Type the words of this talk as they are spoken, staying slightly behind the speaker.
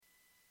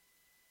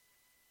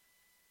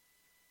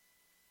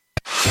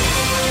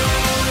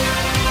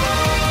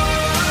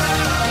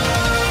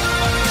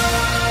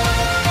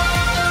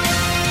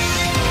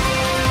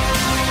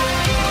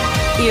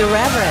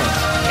Irreverent,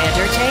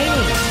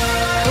 entertaining,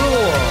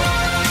 cool.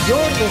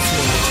 You're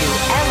listening to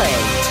LA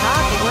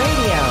Talk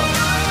Radio.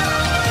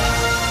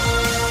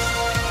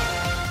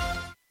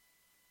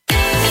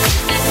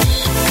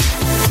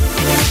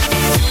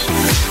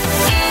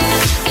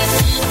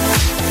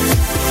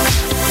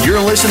 You're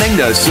listening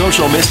to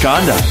Social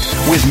Misconduct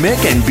with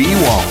Mick and B.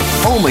 Walt,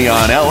 only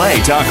on LA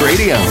Talk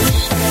Radio.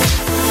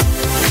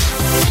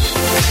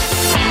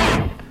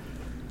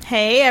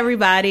 Hey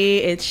everybody,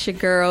 it's your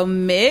girl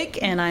Mick,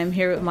 and I'm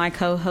here with my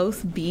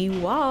co-host B.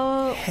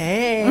 Walt.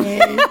 Hey.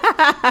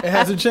 It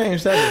hasn't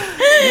changed, has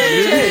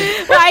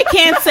it? Well, I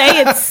can't say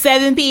it's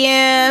 7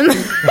 p.m.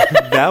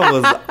 That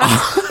was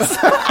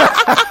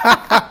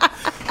awesome.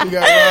 We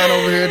got Ron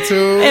over here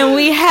too. And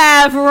we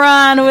have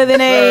Ron with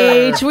an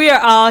H. We are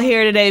all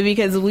here today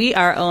because we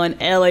are on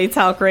LA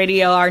Talk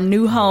Radio, our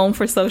new home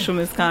for social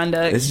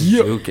misconduct. It's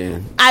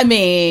joking. I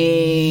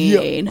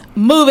mean,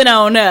 moving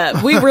on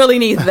up. We really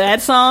need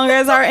that song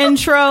as our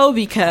intro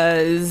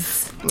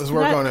because Let's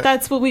work on it.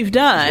 That's what we've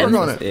done.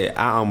 Work on it. Yeah,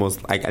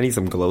 I need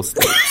some glow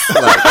sticks.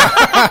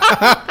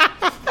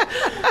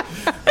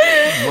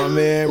 My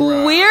man,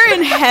 Ron. We're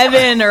in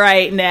heaven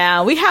right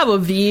now. We have a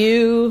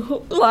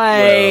view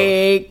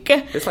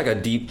It's like a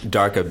deep,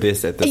 dark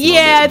abyss at this moment.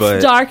 Yeah,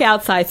 it's dark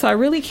outside, so I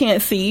really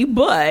can't see,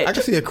 but I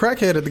can see a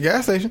crackhead at the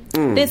gas station.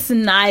 this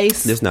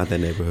nice, It's not that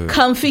neighborhood.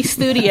 comfy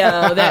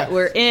studio that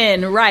we're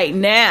in right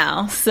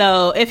now.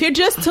 So if you're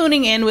just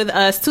tuning in with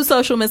us to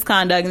Social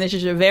Misconduct, and this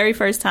is your very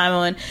first time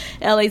on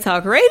LA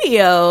Talk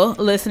Radio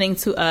listening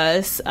to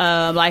us,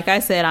 like I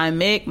said, I'm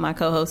Mick, my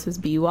co-host is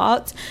B.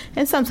 Walt,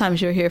 and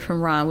sometimes you'll hear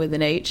from Ron with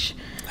an H.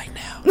 Like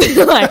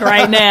now. Like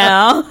right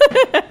now.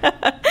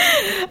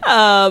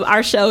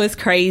 Our show is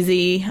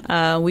crazy.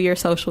 We are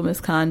Social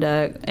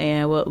Misconduct,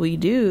 and what we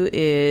do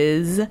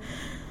is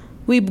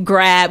we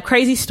grab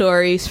crazy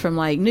stories from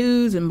like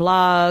news and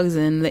blogs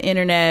and the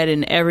internet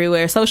and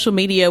everywhere, social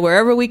media,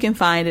 wherever we can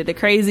find it, the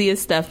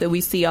craziest stuff that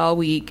we see all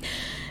week,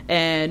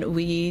 and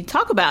we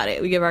talk about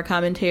it. We give our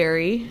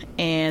commentary,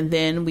 and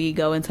then we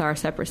go into our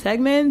separate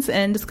segments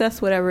and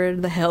discuss whatever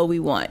the hell we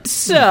want.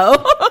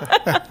 So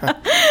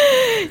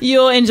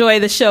you'll enjoy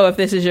the show if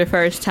this is your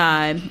first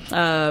time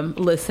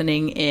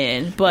listening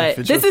in. But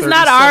this is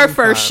not our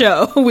first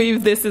show.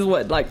 This is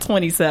what, like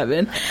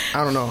 27?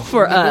 I don't know.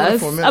 For us.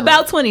 For a minute,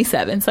 about right?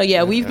 27. So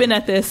yeah, we've been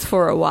at this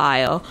for a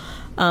while.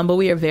 But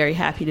we are very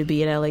happy to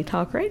be at LA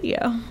Talk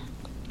Radio.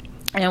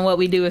 And what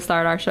we do is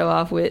start our show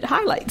off with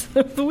highlights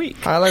of the week.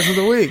 Highlights of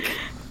the week.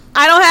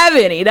 I don't have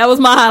any. That was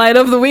my highlight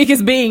of the week,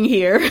 is being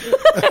here.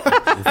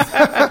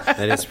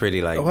 That is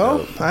pretty Well,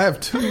 dope. I have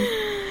two.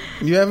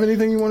 You have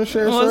anything you want to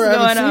share, What's sir?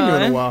 I haven't going seen you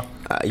in on? a while.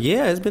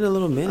 Yeah, it's been a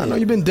little minute. I know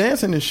you've been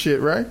dancing and shit,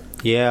 right?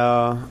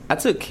 Yeah, I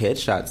took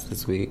headshots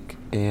this week,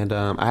 and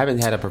I haven't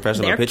had a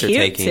professional They're picture cute,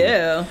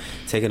 taken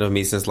too. of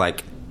me since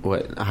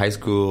high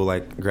school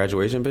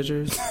graduation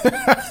pictures.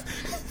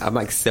 I'm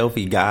like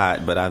selfie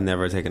god, but I've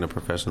never taken a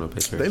professional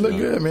picture. They look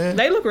good, man.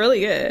 They look really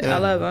good. Yeah. I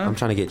love them. I'm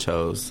trying to get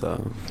chose,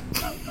 so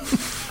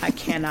I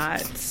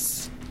cannot.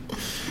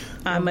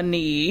 I'm a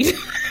need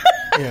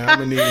Yeah, I'm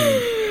gonna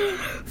need.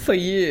 for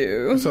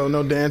you. So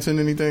no dancing,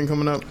 anything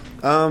coming up?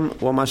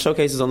 well, my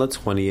showcase is on the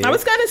 20th. I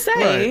was going to say.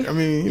 Right. I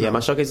mean, you Yeah, know. my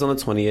showcase is on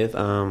the 20th.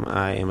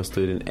 I am a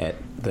student at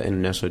the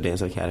International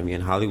Dance Academy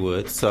in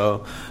Hollywood,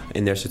 so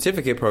in their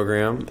certificate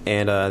program,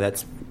 and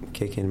that's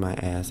kicking my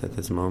ass at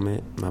this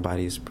moment. My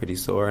body is pretty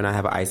sore, and I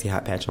have an icy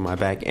hot patch on my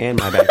back and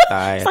my back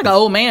thigh. It's like an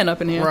old man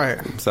up in here. Right.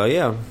 So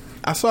yeah,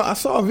 I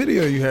saw a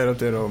video you had up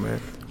there, though, man.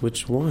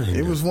 which one?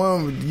 It was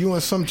one with you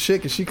and some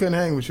chick, and she couldn't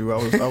hang with you. I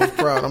was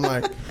proud. I'm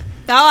like,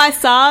 Oh, I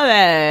saw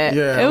that.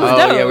 Yeah. It was Oh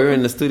dope. yeah, we were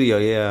in the studio.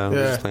 Yeah, we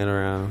were Yeah. just playing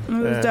around. It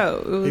was yeah.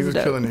 dope. It was He was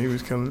dope. killing it. He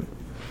was killing it.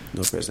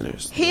 No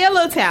prisoners. He a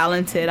little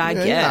talented, I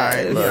Yeah, guess.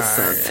 he all Little right.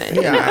 something.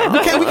 He all right. We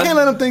can't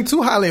let him think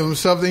too highly of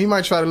himself that he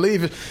might try to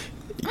leave.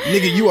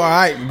 Nigga, you all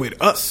right with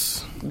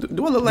us.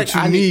 Do I look like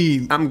But you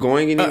need I'm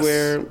going us.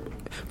 anywhere?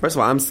 First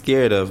of all, I'm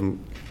scared of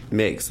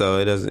Mick, so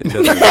it doesn't. It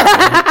doesn't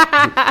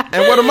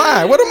And what am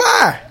I? What am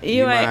I?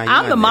 You my- ain't, you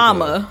I'm my the nigga.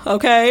 mama,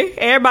 okay?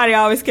 Everybody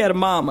always scared of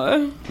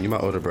mama, you my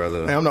older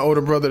brother. I'm the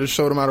older brother that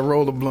showed him how to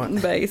roll a blunt.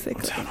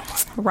 basically.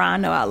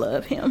 Ron, know I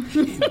love him.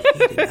 He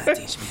did not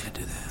teach me to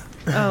do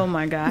that. Oh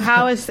my God.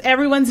 How is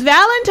everyone's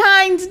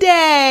Valentine's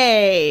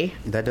Day?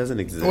 That doesn't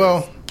exist.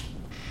 Well,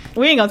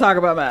 We ain't gonna talk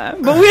about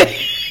mine, but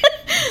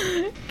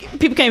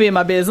people can't be in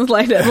my business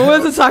like that.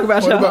 But let's talk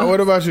about y'all. what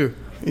about you?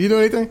 You do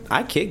anything?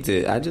 I kicked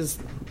it.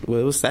 It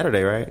was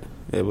Saturday, right?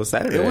 It was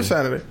Saturday. It was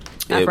Saturday.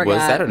 I It forgot,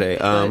 was Saturday.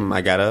 but-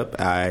 I got up.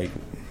 I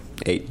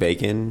ate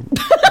bacon.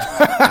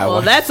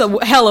 Well, that's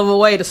a hell of a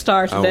way to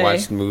start I today.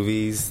 watched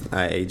movies.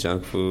 I ate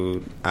junk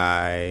food.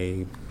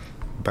 I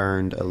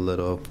burned a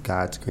little of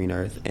God's green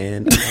earth,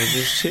 and I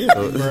just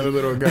chilled. Burn a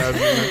little guys.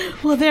 Man.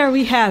 Well, there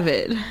we have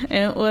it.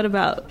 And what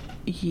about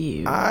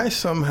you? I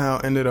somehow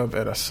ended up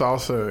at a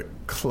salsa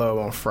club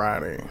on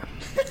Friday.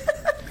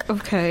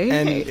 Okay.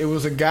 And it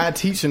was a guy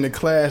teaching the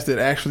class that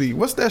actually,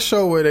 what's that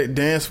show where they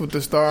dance with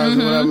the stars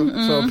or whatever?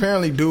 So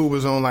apparently dude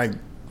was on like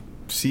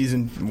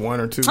season 1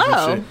 or 2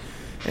 Oh. and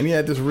shit. and he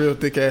had this real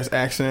thick ass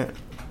accent.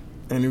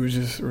 And it was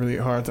just really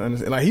hard to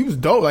understand. Like, he was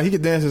dope. Like, he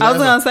could dance his I was ass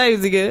gonna off. say,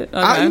 was he good?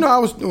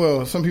 Okay.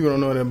 Well, some people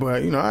don't know that,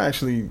 but, I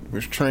actually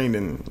was trained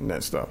in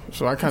that stuff.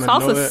 So I kind of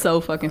know Salsa's that.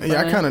 so fucking fun.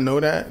 Yeah, I kind of know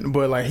that.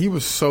 But, like, he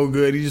was so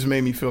good. He just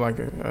made me feel like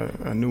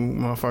a new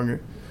motherfucker.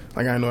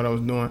 Like, I didn't know what I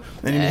was doing.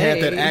 And he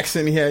had that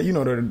accent. He had,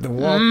 the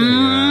walk thing.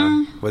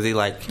 Yeah. Was he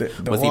like,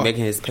 was he walk.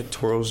 making his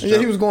pectorals jump? Yeah,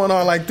 he was going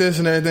on like this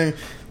and everything.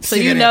 So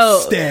Singing you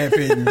know- that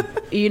stepping.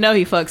 You know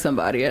he fucked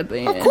somebody at the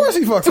end. Of course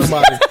he fucked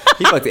somebody.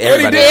 He fucked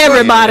everybody.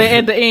 Everybody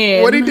at the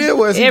end. What he did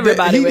was he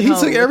everybody went he home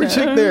took every with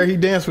chick him. there. He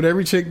danced with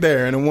every chick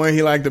there, and the one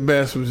he liked the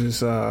best was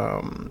this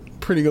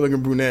pretty good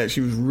looking brunette. She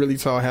was really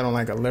tall, had on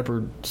like a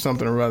leopard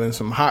something or other, and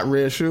some hot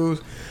red shoes.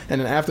 And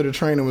then after the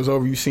training was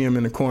over, you see him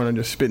in the corner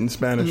just spitting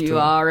Spanish. You to her.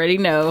 already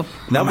know.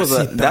 That was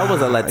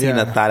a Latina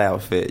Yeah. thought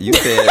outfit. You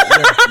said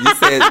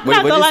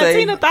what The you say?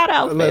 Latina thought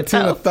outfit.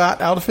 Latina though.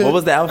 thought outfit. What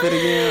was the outfit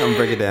again? I'm gonna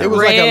break it down. It was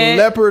like a Red.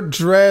 leopard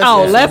dress.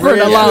 Oh, and leopard red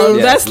alone.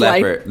 shoes. That's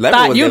leopard. like Leopard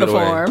thought was the other way.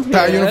 uniform.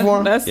 Thought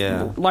uniform? That's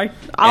Yeah. like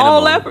all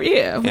Animal. leopard.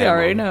 Yeah, we Animal.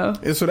 already know.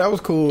 And so that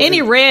was cool. Any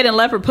And- red and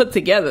leopard put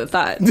together,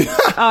 thought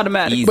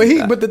automatic.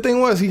 Easy. But the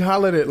thing was, he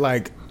hollered at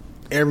like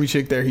every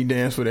chick there. He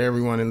danced with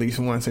everyone at least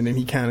once, and then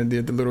he kind of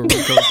did the little Rico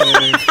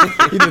thing.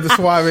 He did the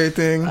suave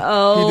thing.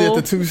 Oh. He did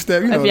the two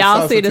step. If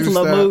y'all see this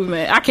little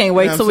movement, I can't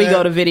wait till we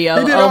go to video.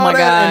 He did Oh all my that,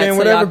 god! And then so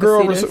whatever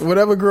y'all can see this.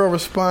 whatever girl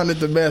responded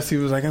the best, he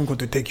was like, "I'm going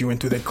to take you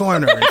into the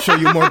corner and show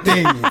you more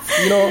things."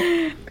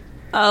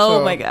 Oh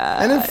So- my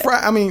god!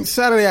 And then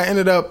Saturday I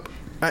ended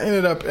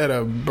up at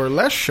a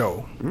burlesque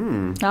show.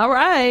 All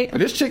right.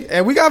 This chick,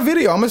 and we got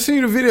video. I'm gonna send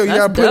you the video. You That's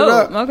gotta put it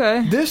up. dope.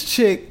 Okay. This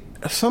chick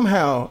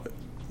somehow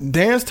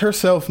danced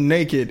herself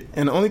naked,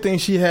 and the only thing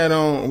she had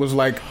on was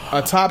like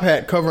a top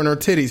hat covering her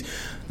titties.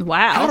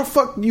 Wow. How the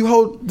fuck you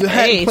hold the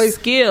hat in Hey, place?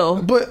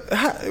 skill. But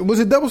was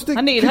it double stick?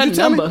 I need Could her you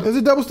tell me? number. Is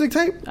it double stick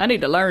tape? I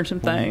need to learn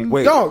some things.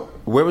 Wait, Dog.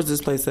 where was this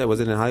place at?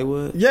 Was it in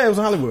Hollywood? Yeah, it was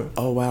in Hollywood.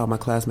 Oh wow, my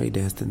classmate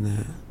danced in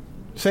that.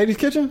 Sadie's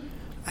Kitchen.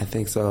 I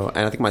think so,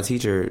 and I think my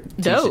teacher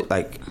Dope.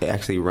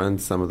 actually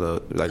runs some of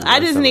the like. I runs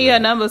just some of need that. her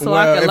number so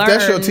I Well, can if learn.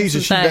 that's your teacher,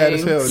 she some bad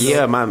as things. hell.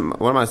 Yeah,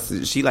 one of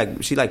my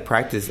she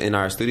practiced in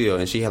our studio,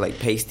 and she had like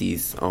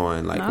pasties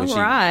on like when she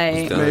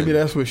Alright. was done. Maybe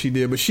that's what she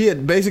did. But she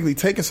had basically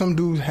taken some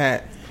dude's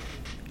hat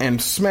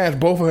and smashed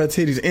both of her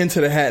titties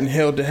into the hat and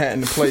held the hat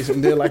into place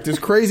and did like this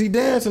crazy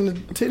dance, and the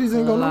titties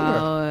didn't go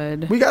nowhere.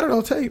 Lord. We got it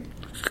on tape.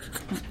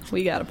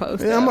 We gotta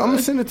post Yeah, I'm that. gonna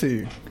send it to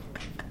you.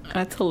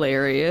 That's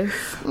hilarious.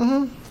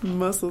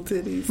 muscle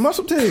titties.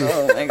 Muscle titties.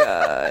 Oh my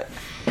god.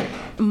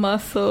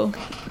 Muscle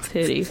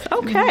titties.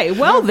 Okay,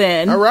 well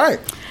then. All right.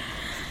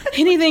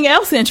 Anything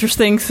else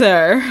interesting,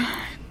 sir?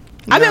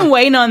 I've been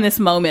waiting on this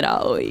moment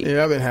all week.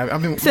 Yeah,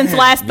 I've been Since man,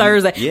 last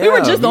Thursday. Yeah, we were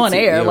just me on too.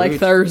 air Yeah, like I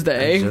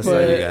Thursday. just saw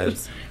you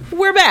guys. But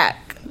we're back.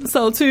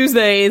 So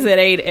Tuesday is at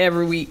 8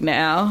 every week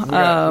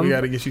now. We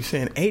got to get you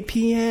saying 8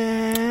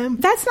 p.m.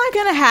 That's not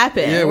gonna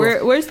happen. Yeah,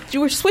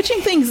 we're switching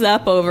things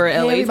up over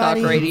at LA Talk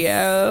everybody.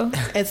 Radio.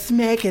 At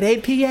Smack at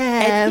 8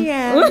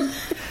 p.m.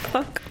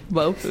 Fuck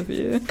both of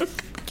you.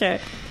 Okay.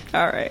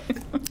 All right.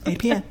 8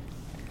 p.m.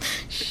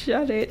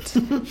 Shut it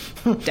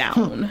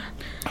down.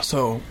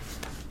 So,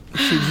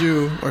 should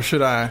you or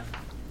should I?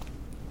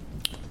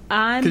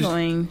 I'm 'Cause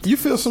going. You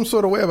feel some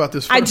sort of way about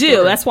this? I first do.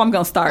 story. That's why I'm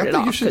going to start I it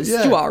think you off should, because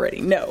yeah. you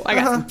already know. I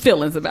got Uh-huh. some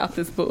feelings about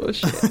this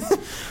bullshit.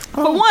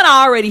 For one,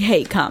 I already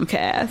hate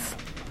Comcast.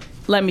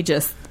 Let me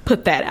just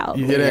put that out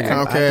You hear there. that,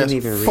 Comcast? I didn't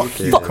even read Fuck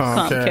this. you, Fuck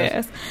Comcast.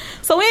 Comcast.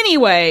 So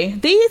anyway,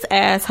 these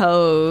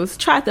assholes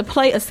tried to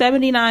play a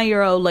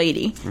 79-year-old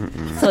lady.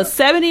 So a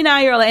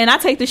 79-year-old, and I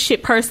take this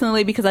shit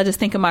personally because I just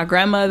think of my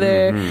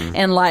grandmother,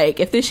 and like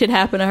if this shit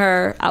happened to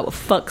her, I would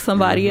fuck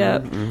somebody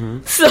up.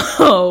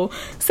 So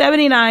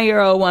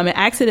 79-year-old woman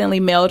accidentally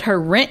mailed her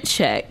rent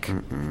check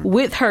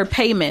with her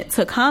payment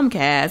to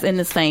Comcast in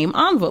the same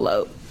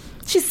envelope.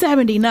 She's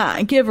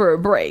 79. Give her a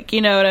break.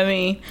 You know what I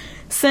mean?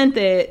 Sent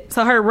it.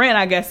 So her rent,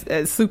 I guess,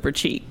 is super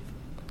cheap.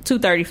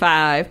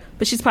 $235,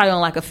 but she's probably on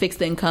like a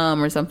fixed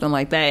income or something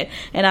like that,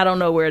 and I don't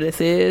know where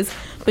this is,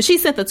 but she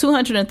sent the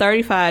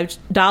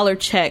 $235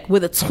 check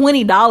with a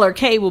 $20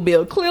 cable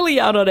bill. Clearly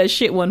y'all know that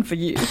shit wasn't for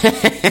you.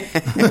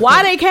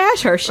 Why they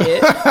cash her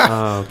shit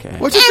Oh, okay.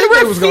 What you and think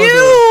they was gonna do?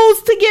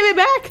 refused to give it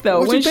back though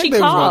What when you think she they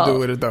was gonna do called?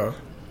 with it though?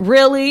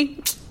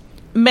 Really,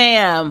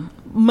 ma'am?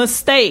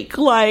 Mistake.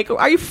 Like,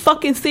 are you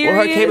fucking serious?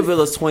 Well, her cable bill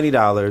is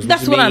 $20.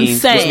 That's what I'm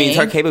saying. Which means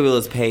her cable bill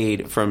is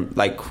paid from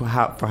like for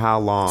how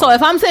long? So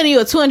if I'm sending you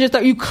a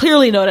 $230, you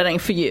clearly know that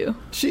ain't for you.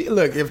 She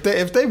look if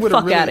they would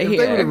have Fuck outta really, if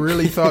they here. would have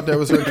really thought that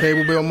was her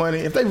cable bill money.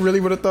 If they really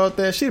would have thought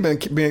that, she'd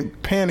have been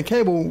paying the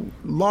cable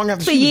long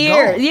after For she was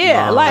years, gone.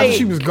 yeah. Wow. Like, After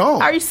she was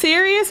gone. Are you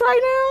serious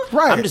right now?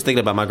 Right. I'm just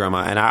thinking about my grandma,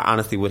 and I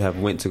honestly would have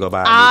went to go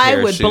buy a new I pair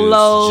of would shoes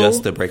blow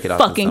just to break it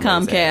off. in fucking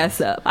somebody's ass.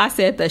 Comcast up. I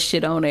said that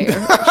shit on air.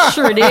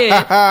 Sure did.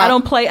 I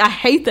don't play. I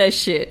hate that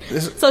shit.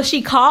 So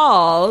she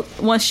called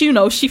once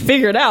she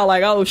figured out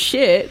like, oh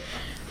shit,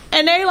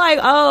 and they like,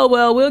 oh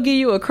well, we'll give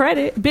you a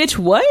credit, bitch.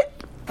 What?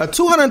 A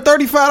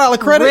 $235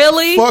 credit?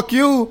 Really? Fuck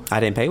you. I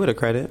didn't pay with a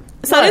credit.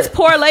 So this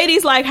poor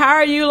lady's like, how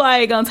are you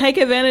like gonna take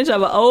advantage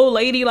of an old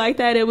lady like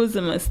that? It was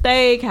a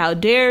mistake. How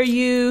dare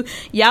you?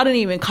 Y'all didn't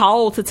even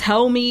call to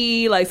tell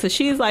me. Like, so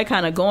she's like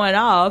kind of going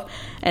off.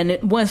 And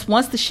once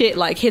the shit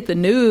like hit the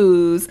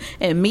news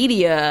and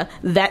media,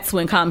 that's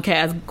when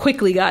Comcast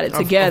quickly got it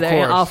together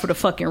and offered a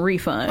fucking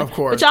refund. Of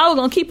course. But y'all was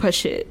gonna keep her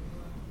shit.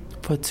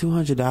 For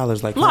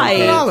 $200, like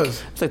 $200.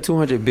 It's like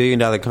 $200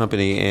 billion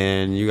company,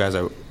 and you guys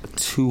are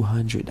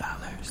 $200.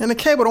 And the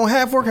cable don't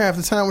half work half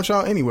the time with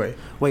y'all anyway.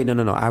 Wait,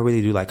 no. I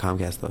really do like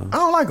Comcast though. I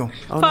don't like them.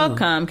 Fuck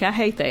Comcast. I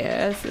hate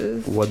their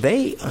asses. Well,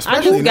 they.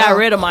 I just got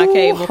rid of my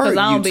cable because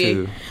I don't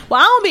you be. Well,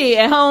 I don't be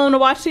at home to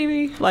watch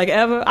TV like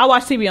ever. I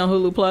watch TV on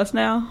Hulu Plus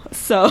now,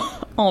 so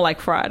on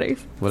like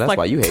Fridays. Well, that's like,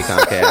 why you hate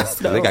Comcast.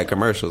 'Cause No. they got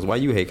commercials. Why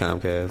you hate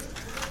Comcast?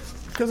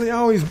 Because they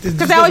always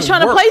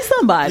trying to play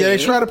somebody. Yeah, they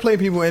try to play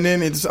people, and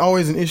then it's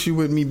always an issue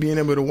with me being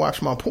able to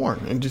watch my porn,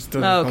 and just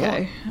doesn't come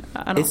Okay.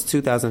 on. It's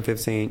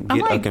 2015.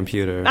 Get a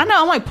computer. I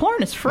know. I'm like,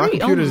 porn is free. My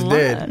computer's online.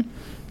 dead.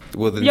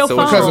 Well, then Your so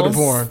phone. Because of the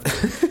porn.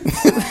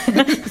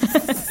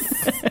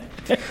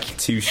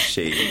 Touche.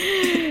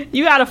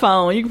 You got a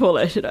phone. You can pull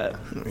that shit up.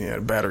 Yeah,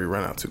 the battery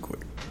ran out too quick.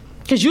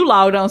 Because you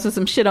logged on to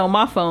some shit on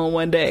my phone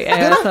one day,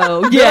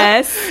 asshole.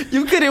 Yes.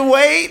 You couldn't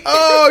wait.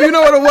 Oh, you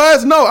know what it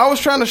was? No, I was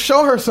trying to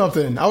show her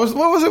something. What was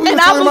it we were And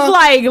I talking was about?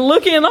 like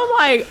looking, I'm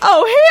like,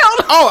 oh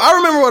hell no. Oh, I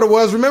remember what it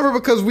was. Remember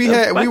because we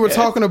were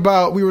talking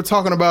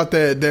about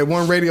that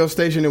one radio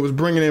station that was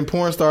bringing in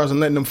porn stars and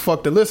letting them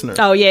fuck the listeners.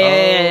 Oh yeah.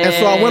 And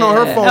so I went on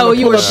her phone. Oh, to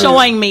you pull were up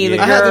showing me the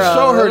I had to girl.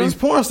 show her these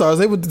porn stars.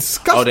 They were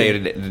disgusting.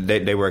 Oh,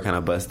 they were kind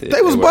of busted.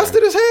 They was were.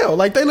 busted as hell.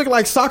 Like they looked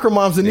like soccer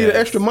moms that needed Yes.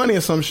 extra money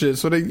or some shit.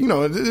 So they,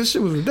 this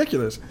shit was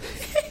ridiculous.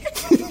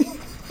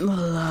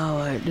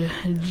 Lord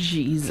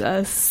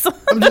Jesus.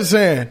 I'm just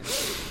saying.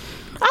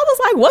 I was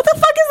like, what the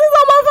fuck is this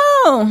on my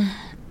phone?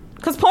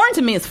 Because porn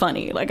to me is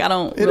funny. Like, I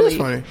don't It really... is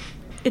funny.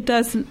 It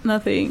does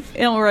nothing. It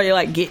don't really,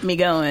 like, get me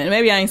going.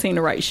 Maybe I ain't seen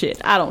the right shit.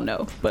 I don't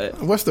know.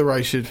 But What's the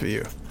right shit for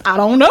you? I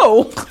don't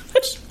know.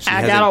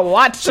 I gotta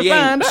watch to She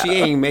find out.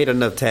 ain't made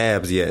enough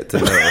tabs yet to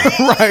know.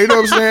 Right, you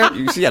know what I'm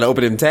saying? She got to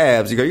open them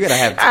tabs. You gotta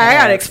have tabs. I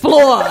gotta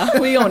explore.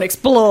 We gonna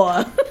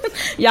explore.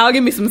 Y'all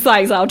give me some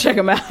sites. I'll check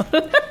them out.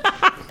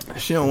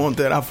 She don't want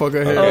that. I'll fuck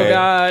her head. Oh,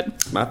 God.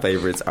 My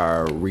favorites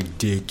are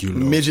ridiculous.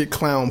 Midget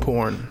clown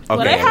porn. Okay. Well,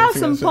 they have I think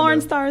some I said porn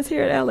that. stars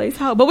here at LA's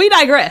House. But we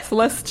digress.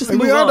 Let's just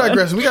move We are on.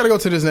 digressing. We got to go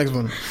to this next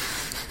one.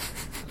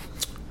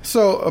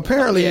 So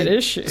apparently, Yeah,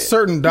 this shit.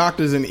 certain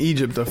doctors in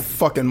Egypt are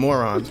fucking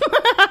morons.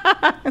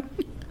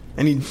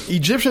 And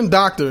Egyptian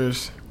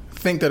doctors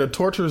think that a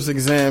torturous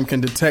exam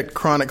can detect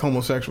chronic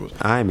homosexuals.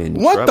 I'm in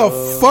What trouble.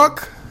 the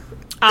fuck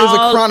is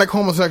a chronic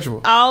homosexual?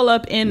 All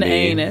up in the Me.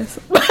 anus.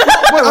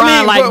 Well,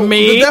 Ron like but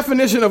me. The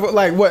definition of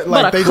like what?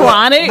 Like But a they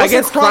chronic? What's I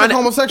guess a chronic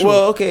homosexual.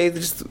 Well, okay,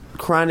 just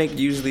chronic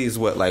usually is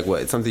what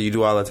something you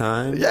do all the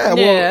time. yeah. Well,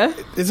 Yeah.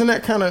 isn't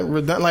that kind of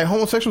redundant? Like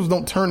homosexuals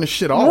don't turn the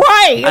shit off.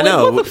 Right. I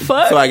know. What the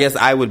fuck? So I guess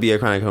I would be a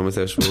chronic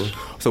homosexual.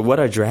 So what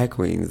are drag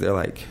queens? They're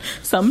like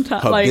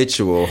Sometimes. Like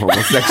habitual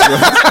homosexual.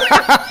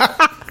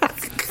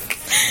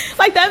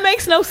 that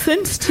makes no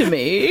sense to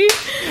me.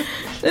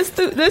 This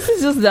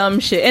is just dumb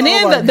shit. And Oh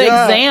then my the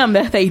God. exam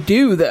that they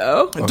do,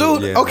 though.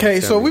 Dude, yeah, okay,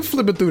 tell so me. we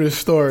flipping through this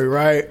story,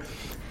 right?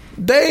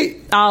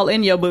 They All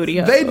in your booty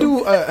hole. They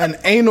do an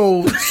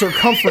anal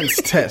circumference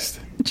test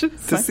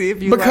Just to like- see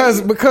if you because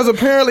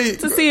apparently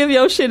to see if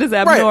your shit is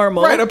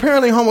abnormal. Right.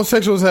 Apparently,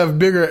 homosexuals have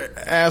bigger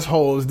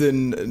assholes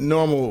than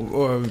normal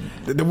or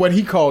what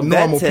he called that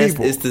normal test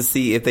people. is to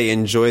see if they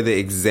enjoy the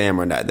exam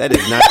or not. That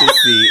is not to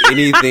see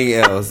anything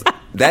else.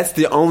 That's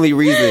the only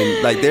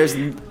reason. Like, there's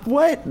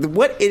what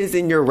is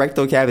in your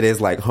rectal cavity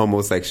is like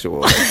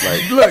homosexual.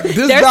 Like, Look, this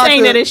They're doctor,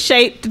 saying that it's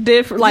shaped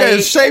different. Like, yeah,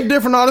 it's shaped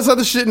different, all this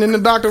other shit, and then the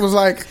doctor was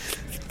like,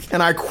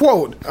 and I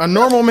quote, "A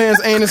normal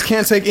man's anus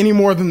can't take any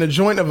more than the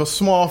joint of a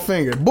small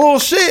finger."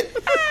 Bullshit.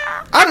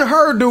 I done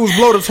heard dudes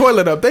blow the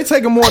toilet up. They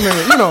take more than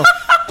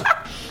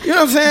You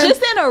know what I'm saying?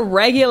 just in a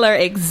regular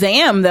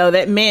exam though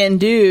that men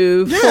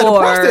do Yeah, the for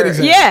prostate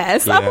exam.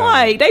 yes, I'm Yeah.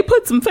 like they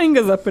put some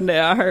fingers up in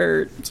there. I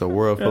heard. it's a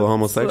world full of That's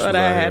homosexuals. what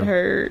I out had here.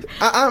 heard.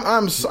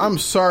 I'm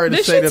sorry to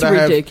This say shit's that I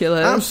have.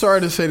 ridiculous. I'm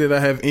sorry to say that I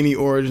have any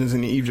origins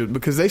in Egypt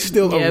because they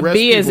still Yeah, arrest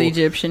B people. is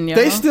Egyptian, y'all.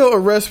 They still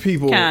arrest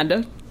people.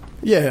 Kinda.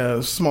 Yeah,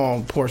 a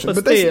small portion, But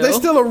but they still.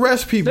 still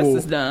arrest people.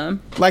 This is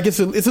dumb. Like it's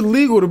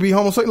illegal to be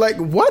homosexual. Like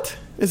what?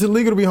 It's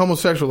illegal to be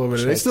homosexual over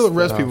there. They still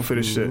arrest Check people that for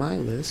this off shit. My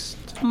list.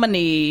 I'm gonna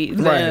need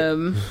Right.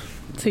 them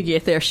to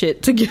get their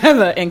shit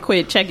together and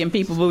quit checking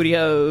people booty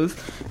holes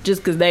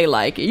just because they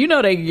like it. You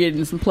know they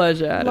getting some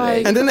pleasure out of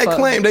it. And then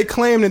Fuck. they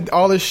claim that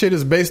all this shit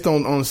is based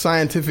on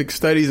scientific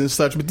studies and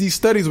such. But these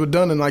studies were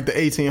done in like the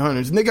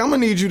 1800s. Nigga, I'm gonna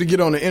need you to get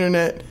on the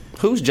internet.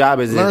 Whose job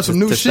is Learn it some to,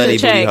 new to shit. study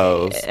booty check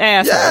holes?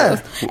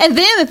 assholes. And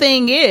then the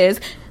thing is,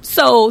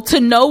 so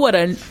to know what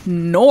a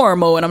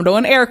normal, and I'm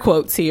doing air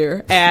quotes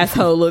here,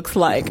 asshole looks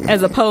like,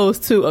 as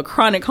opposed to a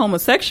chronic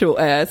homosexual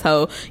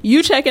asshole,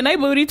 you checking their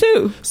booty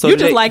too. So you do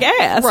just they- like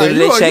ass. So Right. do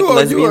they You are- check you are-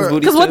 lesbians' you are- booties?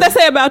 Because what too? they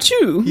say about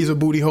you, He's a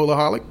booty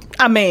holeaholic.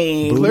 I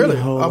mean, Clearly,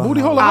 a booty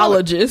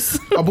holeaholic. ologist.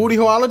 A booty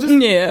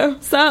holeologist. Yeah,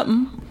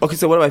 something. Okay,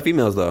 so what about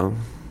females though?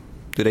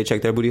 Do they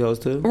check their booty holes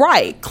too?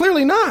 Right.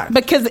 Clearly not.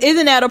 Because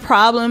isn't that a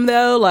problem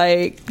though?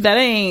 Like that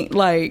ain't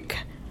like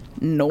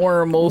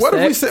normal. What if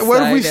we sex, said?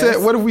 What if I we guess.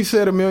 said? What if we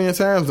said a million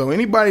times though?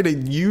 Anybody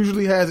that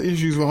usually has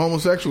issues with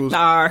homosexuals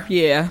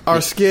Yeah.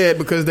 are scared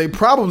because they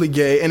probably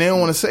gay and they don't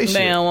want to say They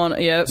shit. don't want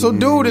to. Yep. So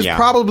dude is Yeah.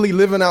 probably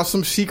living out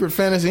some secret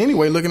fantasy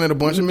anyway, looking at a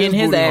bunch of men's getting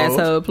his booty holes.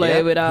 asshole played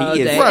Yep, with all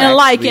he is day Right. and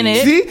liking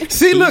it.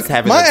 See, He's look,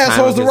 having my the time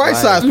asshole's of the his right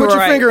life. size. Put your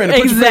Right. finger in it.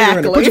 Put your finger in it.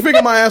 Exactly. Put your finger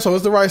in my asshole.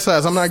 It's the right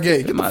size. I'm not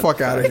gay. Get the fuck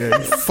out of here,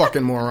 you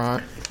fucking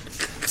moron.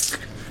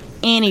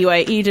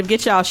 Anyway, Egypt,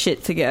 get y'all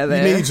shit together.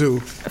 You need to.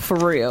 For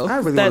real. I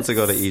really want to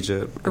go to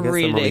Egypt. I guess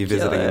I'm only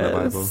visiting in the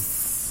Bible.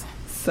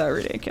 So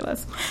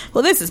ridiculous.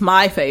 Well, this is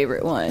my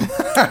favorite one.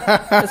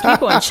 Because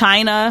people in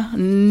China,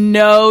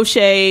 no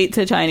shade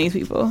to Chinese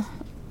people,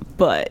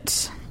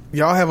 but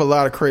Y'all have a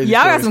lot of crazy.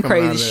 y'all got stories some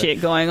coming out crazy of there.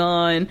 shit going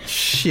on.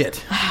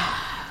 Shit.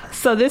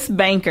 So this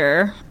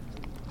banker,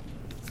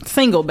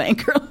 single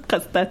banker,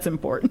 because that's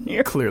important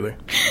here, Clearly.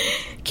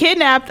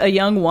 kidnapped a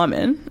young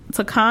woman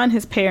to con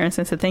his parents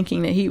into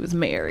thinking that he was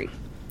married.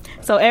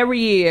 So every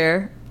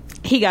year,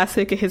 he got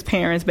sick of his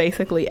parents.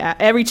 Basically,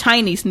 every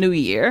Chinese New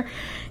Year,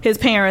 his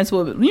parents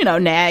would,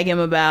 nag him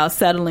about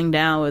settling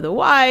down with a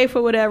wife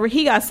or whatever.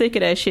 He got sick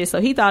of that shit, so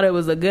he thought it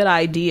was a good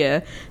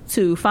idea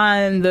to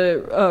find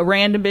the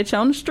random bitch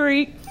on the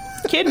street,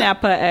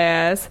 kidnap her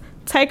ass,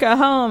 take her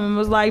home, and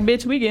was like,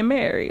 bitch, we get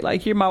married.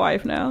 Like, you're my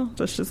wife now.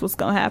 That's just what's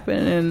going to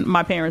happen, and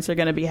my parents are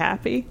going to be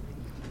happy.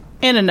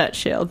 In a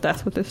nutshell,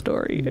 that's what the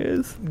story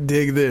is.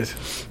 Dig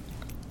this.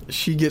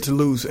 She gets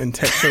loose and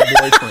texts her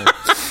boyfriend.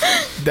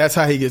 That's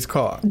how he gets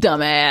caught.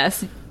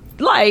 Dumbass.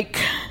 Like,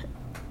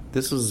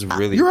 This was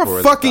really. You're a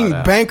poorly fucking thought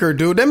out. banker,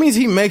 dude. That means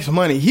he makes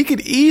money. He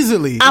could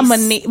easily. but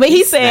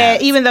he said,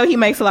 snapped. even though he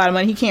makes a lot of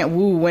money, he can't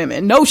woo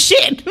women. No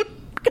shit.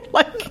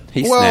 Like,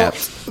 He Well,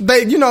 snapped.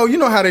 they, you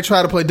know how they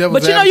try to play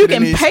devil's but you advocate. can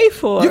in these- pay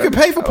for. You can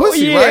pay for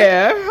pussy,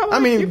 yeah. right? I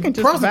mean, You can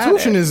just buy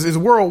prostitution it. is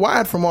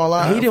worldwide from all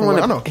I. He didn't from what I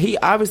want know. to. He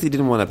obviously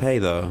didn't want to pay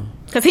though.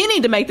 Because he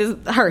need to make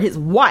her his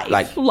wife.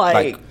 Like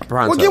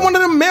pronto. Well, get one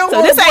of them mail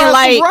So this ain't from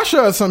like-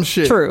 Russia or some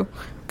shit. True.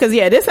 Because,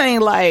 this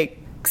ain't like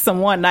some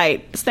one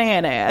night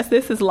stand ass.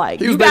 This is like,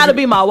 He was you got to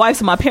basically- be my wife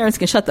so my parents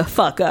can shut the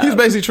fuck up. He's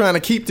basically trying to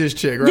keep this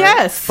chick, right?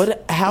 Yes.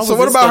 But how? So was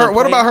what this about her? gonna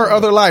What play about her out?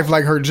 other life,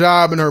 like her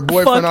job and her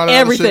boyfriend, fuck and all that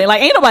everything. Other shit?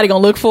 Like, ain't nobody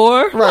gonna look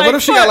for her. Right. Like, What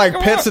if she got like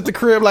fuck, pets at the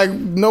crib? Like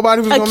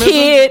nobody was a gonna miss her?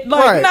 kid.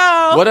 Like, Right.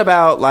 no. What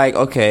about like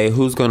okay,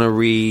 who's gonna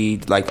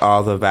read like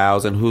all the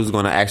vows and who's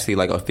gonna actually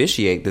like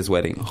officiate this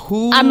wedding?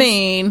 Who? I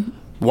mean,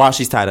 while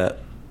she's tied up,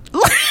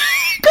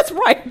 because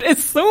right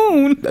as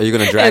soon Are you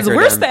gonna drag as her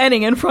we're down?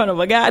 standing in front of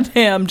a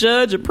goddamn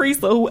judge, a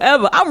priest, or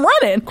whoever, I'm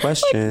running.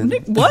 Question.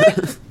 Like,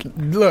 what?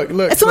 Look.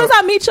 As soon as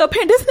I meet your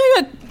parent, this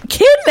nigga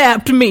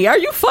kidnapped me. Are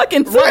you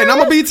fucking serious? Right, and I'm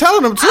gonna be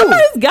telling him too. I'm not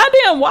his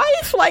goddamn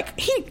wife. Like,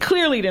 he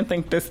clearly didn't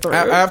think this through.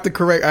 I have to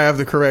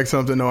correct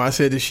something though. I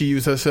said that she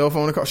used her cell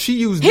phone to call. She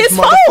used His this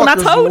phone, I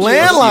motherfucker's told you.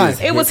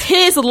 landline. It was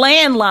his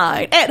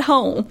landline at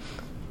home.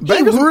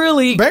 Bankers, he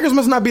really, bankers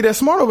must not be that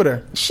smart over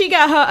there. she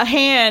got her a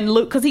hand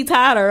because he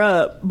tied her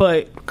up,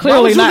 but Why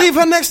clearly would you not. leave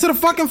her next to the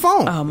fucking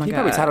phone? Oh my he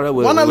probably tied god! her up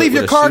with. Why not leave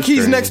with your a car keys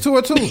shoestring. next to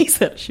her too? He You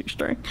said a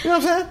shoestring. know what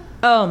I'm saying?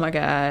 Oh my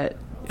god!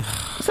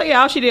 So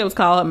yeah, all she did was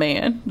call her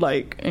man,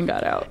 like, and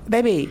got out.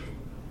 Baby,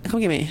 come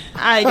get me.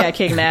 I got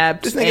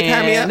kidnapped. This nigga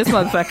tied me up. and this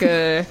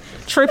motherfucker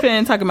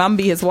tripping, talking about I'm gonna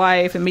be his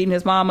wife and meeting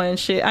his mama and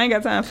shit. I ain't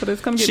got time for this.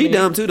 Come get She me.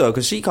 dumb too though,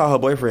 because she called her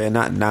boyfriend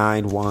not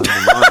 911.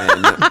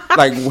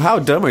 Like, how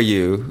dumb are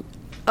you?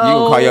 You can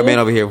call your man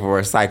over here for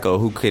a psycho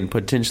who can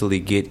potentially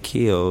get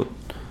killed.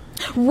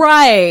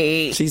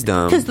 Right. She's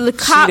dumb. Because the She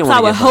cops, didn't wanna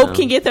I would get hope, found.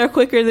 can get there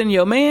quicker than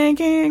your man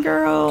can,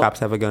 girl. Cops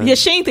have a gun. Yeah,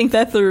 she ain't think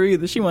that through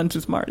either. She wasn't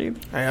too smart either.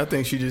 Hey, I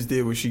think she just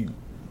did what she.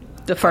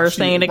 The first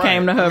thing that right.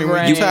 came to her I mean,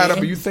 brain. when you tied up,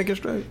 are you thinking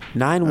straight?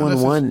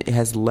 911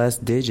 has less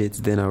digits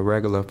than a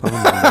regular phone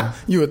number.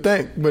 You would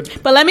think, but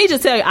But let me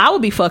just tell you, I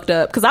would be fucked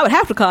up because I would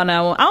have to call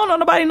 911. I don't know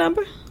nobody's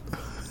number.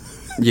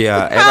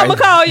 Yeah, How I'm gonna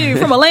call you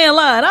from a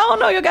landline? I don't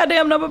know your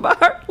goddamn number by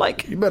heart.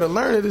 Like, you better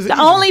learn it. It's the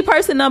easy. only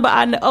person number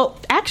I know. Oh,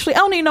 actually, I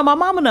don't even know my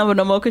mama number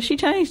no more because she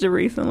changed it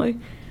recently.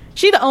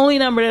 She the only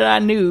number that I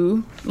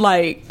knew.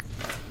 Like,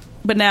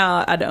 but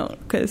now I don't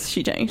because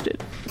she changed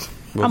it.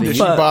 Well, I'm Did she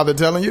fucked. bother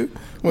telling you?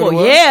 What it Well,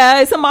 was? yeah,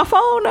 it's on my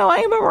phone. No, I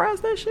ain't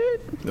memorized that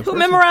shit. Who person-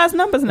 memorized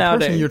numbers The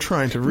nowadays? person you're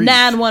trying to reach.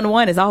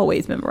 911 is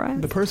always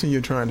memorized. The person you're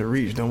trying to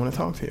reach don't want to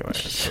talk to your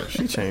ass. So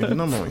she changed the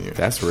number on you.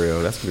 That's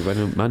real. That's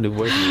gonna be my new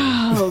boyfriend.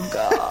 Oh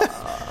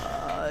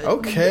god.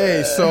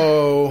 Okay,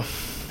 so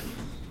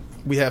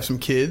we have some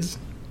kids.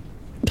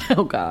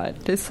 Oh god.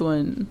 This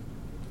one.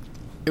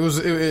 It was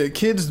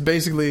kids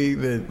basically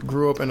that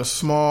grew up in a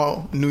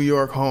small New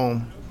York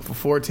home for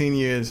 14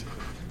 years,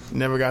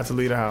 never got to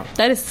leave the house.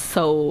 That is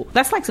so.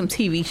 That's like some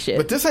TV shit.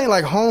 But this ain't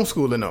like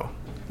homeschooling though.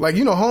 Like,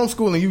 you know,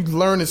 homeschooling, you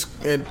learn this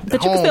at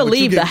But home, you can still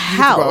leave you the get to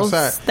go house.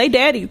 outside. They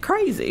daddy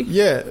crazy.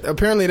 Yeah,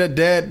 apparently that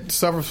dad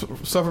suffered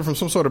from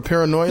some sort of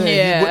paranoia. And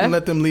Yeah. he wouldn't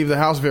let them leave the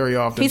house very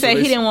often. He So said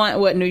they- he didn't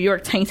want New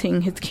York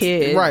tainting his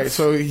kids. Right,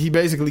 so he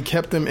basically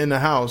kept them in the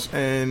house,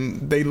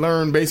 and they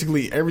learned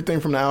basically everything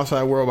from the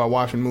outside world by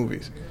watching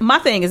movies. My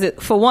thing is,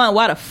 for one,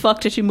 why the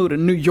fuck did you move to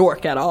New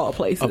York out of all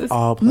places? Of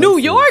all places. New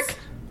York?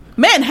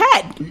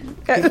 Manhattan.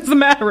 As a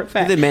matter of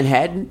fact. Is it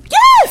Manhattan?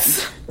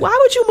 Yes! Why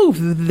would you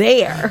move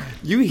there?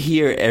 You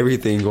hear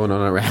everything going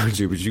on around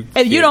you, but you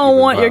If you can't don't even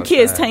want go your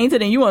kids outside.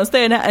 tainted and you want to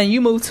stay in that, and you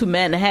move to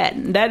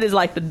Manhattan, that is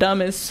like the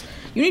dumbest.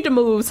 You need to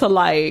move to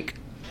like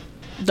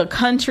the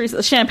countries,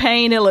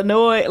 Champaign,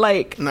 Illinois,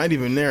 like. Not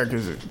even there,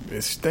 because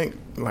it stink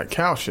like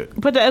cow shit.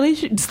 But at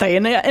least you stay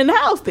in the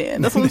house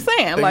then. That's what I'm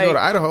saying. They Like, go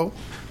to Idaho.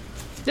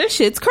 this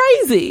shit's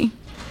crazy.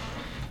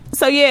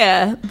 So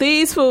yeah,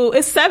 these fools,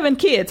 it's 7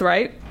 kids,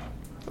 right?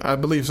 I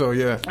believe so,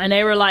 yeah. And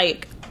they were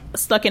like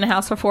stuck in the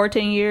house for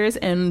 14 years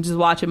and just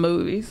watching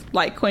movies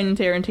like Quentin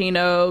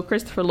Tarantino,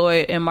 Christopher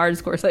Lloyd, and Martin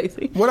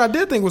Scorsese. What I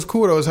did think was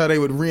cool, though, is how they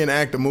would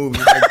reenact the movie.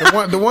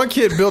 Like the one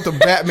kid built a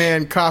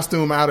Batman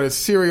costume out of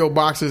cereal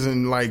boxes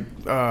and, like,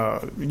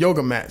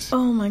 yoga mats.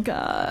 Oh my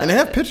god! And they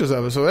have pictures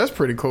of it, so that's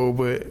pretty cool,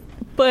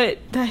 But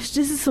this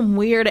is some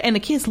weird, and the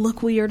kids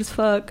look weird as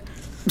fuck.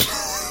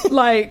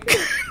 Like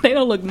they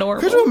don't look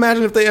normal. Could you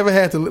imagine if they ever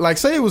had to, like,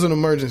 say it was an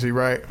emergency,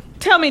 right?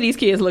 Tell me these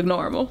kids look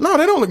normal. No,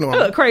 they don't look normal.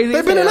 They look crazy They've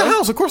as been in the hell.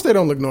 house. Of course they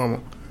don't look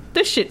normal.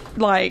 This shit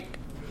like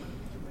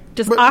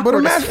just But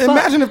awkward as fuck.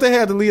 imagine if they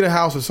had to leave the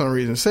house for some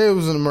reason. Say it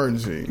was an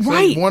emergency. Say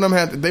Right. one of them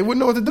had to, they wouldn't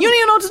know what to do. You don't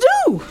even know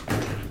what to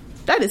do.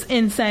 That is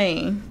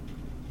insane.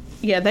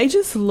 Yeah, they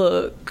just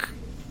look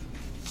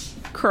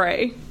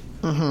cray.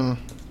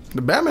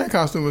 The Batman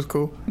costume was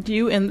cool.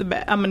 You in the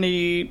back. I'm gonna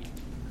need.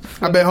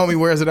 I bet homie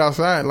wears it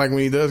outside, like when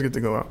he does get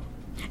to go out.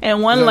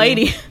 And one Yeah.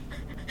 lady,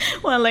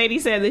 one lady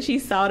said that she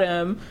saw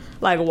them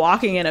like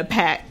walking in a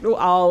pack,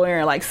 all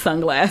wearing like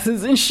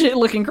sunglasses and shit,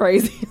 looking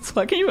crazy.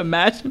 So can you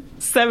imagine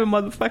 7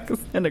 motherfuckers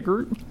in a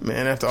group?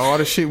 Man, after all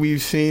the shit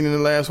we've seen in the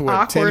last, 10,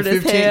 Awkward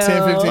as 15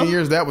 hell.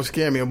 years, that would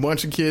scare me. A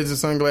bunch of kids in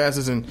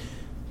sunglasses and,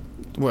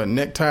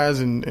 neckties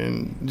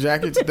and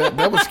jackets.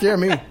 That would scare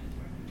me.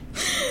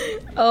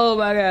 Oh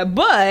my god!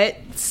 But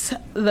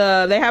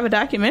they have a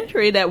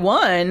documentary that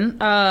won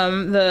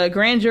the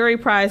grand jury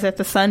prize at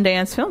the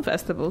Sundance Film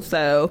Festival.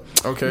 So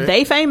Okay.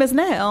 they famous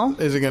now.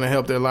 Is it going to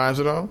help their lives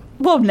at all?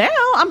 Well, now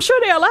I'm sure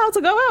they're allowed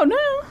to go out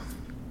now.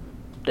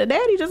 The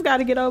daddy just got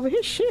to get over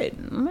his shit.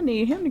 I'm gonna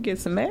need him to get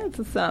some meds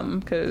or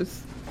something.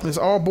 Cause It's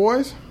all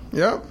boys?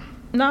 Yep.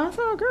 no, it's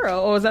all girl.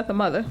 Or is that the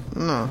mother?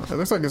 No, it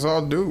looks like it's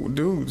all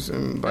dudes.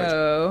 And like,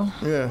 Oh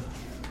yeah.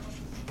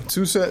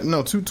 Two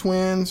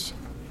twins.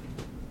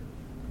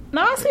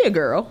 no, I see a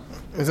girl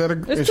Is that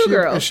It's is two she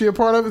girls. Is she a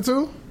part of it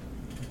too?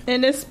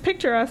 in this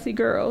picture. I see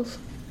girls.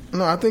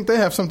 No, I think they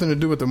have something to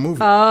do with the movie.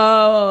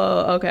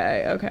 Oh,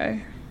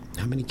 okay.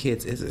 How many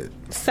kids is it?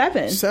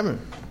 7. 7.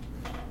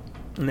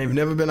 And they've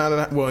never been out of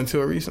that, well,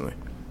 until recently.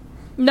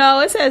 No,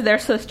 it says they're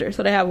sisters,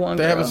 so they have one.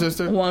 They girl. have a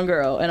sister? One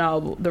girl, and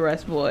all the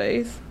rest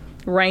boys,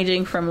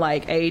 ranging from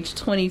like age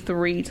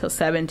 23 to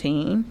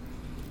 17.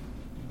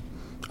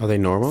 Are they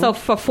normal? So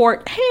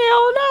for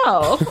hell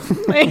no,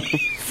 they ain't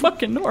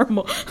fucking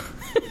normal.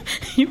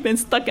 You've been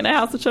stuck in the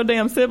house with your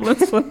damn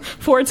siblings for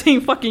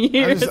 14 fucking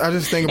years. I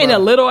just think in about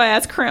a little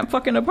ass cramped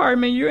fucking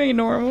apartment. You ain't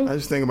normal. I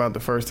just think about the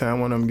first time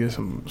one of them gets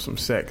some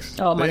sex.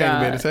 Oh my They ain't gonna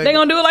be god, able to take they it.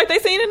 gonna do it like they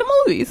seen in the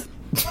movies.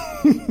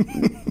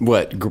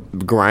 What?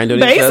 Grind on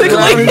Basically. each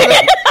other?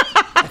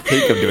 I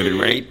think I'm doing it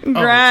right.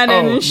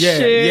 Grinding and yeah,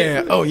 shit.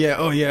 Yeah, oh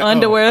yeah.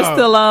 Underwear oh.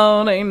 still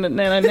on. Ain't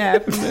nothing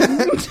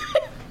happening.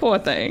 Poor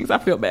things. I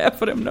feel bad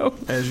for them though.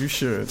 As you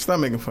should.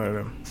 Stop making fun of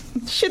them.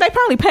 Shit, they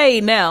probably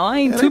paid now. I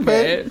ain't Yeah, too they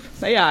paid. bad.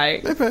 They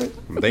alright. They pay.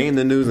 They in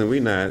the news and we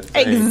not.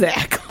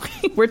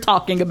 Exactly. We're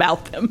talking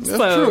about them. That's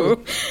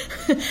so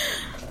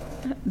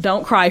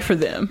don't cry for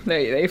them.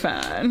 They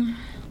fine.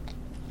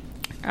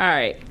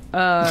 Alright.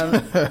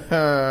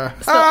 I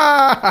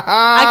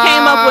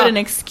came up with an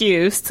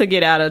excuse to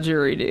get out of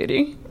jury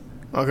duty.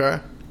 Okay.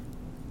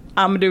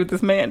 I'm gonna do what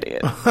this man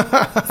did.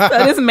 So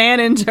this man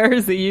in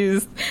Jersey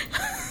used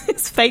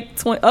his fake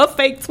twin.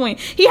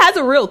 He has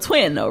a real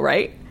twin though,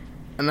 right?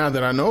 Not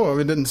that I know of.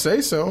 It didn't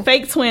say so.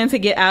 Fake twin to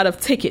get out of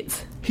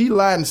tickets. He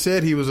lied and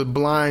said he was the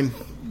blind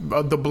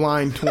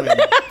twin.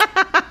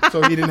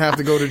 So he didn't have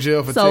to go to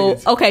jail for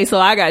tickets. Okay, so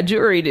I got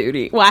jury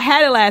duty. Well, I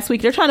had it last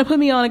week. They're trying to put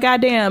me on a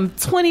goddamn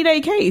 20-day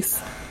case.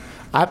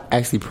 I've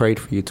actually prayed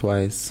for you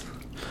twice.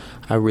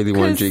 I really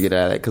wanted you to get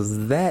out of that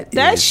because that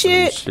is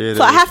shit. some shit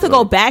So I in have to it.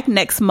 go back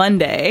next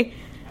Monday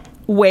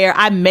where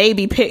I may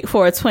be picked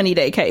for a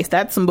 20-day case.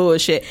 That's some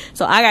bullshit.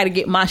 So I got to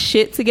get my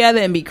shit together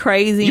and be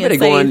crazy. You better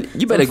and go say in.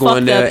 You better some go in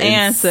fucked there up and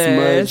answers.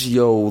 smudge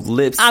your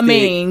lipstick. I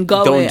mean,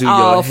 Don't going do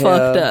all your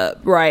fucked hair.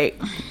 up, right?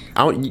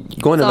 Go in So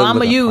there I'm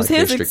look gonna use like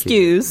his District Kid.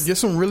 excuse. Get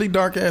some really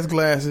dark ass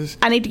glasses.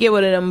 I need to get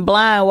one of them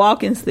blind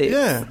walking sticks.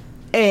 Yeah.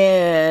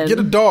 And Get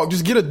a dog.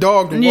 Just get a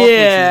dog to walk with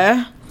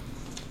yeah.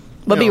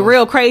 but be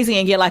real crazy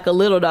and get like a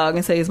little dog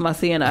and say it's my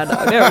CNI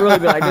dog. They'll really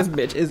be like, this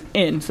bitch is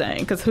insane.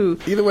 Because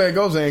Either way it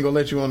goes, they ain't gonna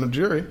let you on the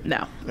jury.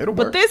 No. It'll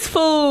But work. this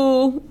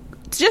fool,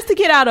 just to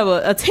get out of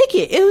a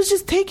ticket, it was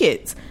just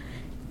tickets.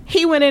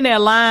 He went in there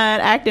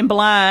lying, acting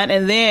blind,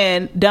 and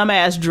then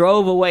dumbass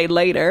drove away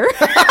later.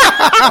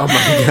 Oh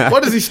my God.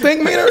 What does he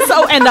stink meter?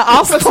 So and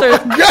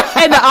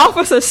the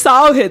officer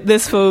saw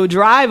this fool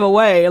drive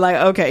away. Like,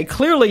 okay,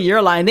 clearly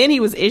you're lying. Then he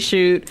was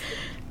issued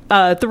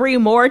 3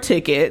 more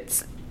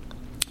tickets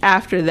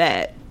after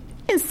that,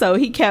 and so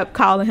he kept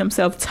calling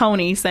himself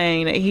Tony,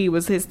 saying that he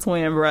was his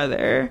twin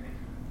brother.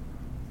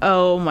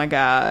 Oh my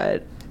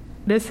God,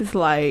 this is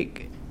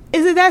like.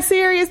 Is it that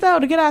serious though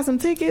to get out some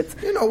tickets?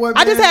 You know what,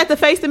 I just man? had to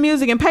face the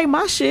music and pay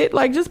my shit.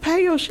 Like, just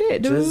pay your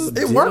shit, dude.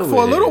 It worked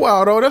for a little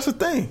while though. That's the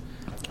thing.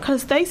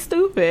 Cause they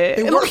stupid.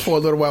 It worked for a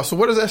little while. So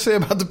what does that say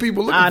about the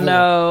people looking for I him?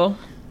 know,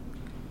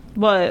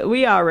 but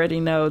we already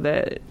know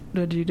that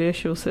the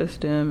judicial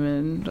system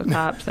and the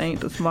cops ain't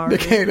the They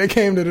smartest.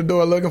 came to the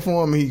door looking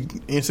for him. He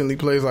instantly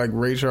plays like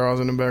Ray Charles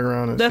in the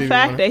background. And The Stevie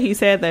fact Wonder. that he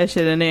said that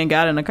shit and then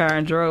got in the car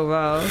and drove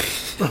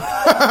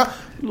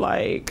off,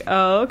 like,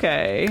 oh,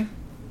 okay.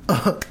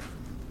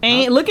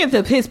 And look at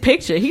his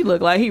picture. He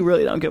looked like he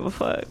really don't give a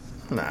fuck.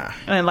 Nah.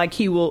 And like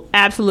he will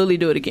absolutely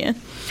do it again.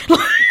 Of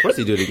course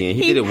he did it again.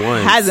 He did it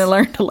once. Hasn't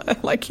learned to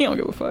laugh. Like he don't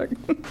give a fuck.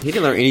 He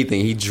didn't learn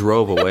anything. He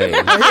drove away.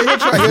 He'll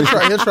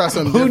try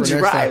something Who different next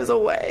drives time.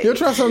 away? He'll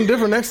try something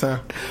different next time.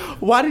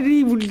 Why did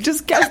he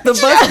just catch the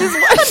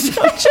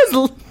bus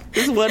Just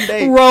this one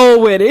day?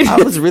 roll with it. I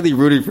was really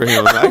rooting for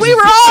him. We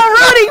were all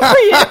rooting for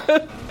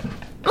you.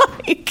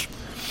 Like,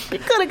 you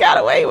could have got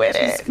away with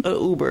it.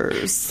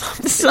 Ubers.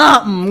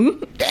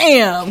 Something.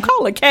 Damn.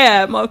 Call a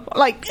cab.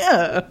 Like,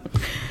 yeah.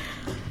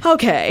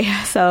 Okay,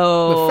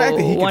 so The fact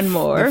that one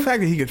more. The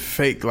fact that he could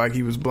fake like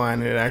he was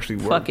blind and it actually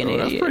worked. Fucking though,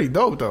 that's idiot. pretty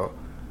dope though.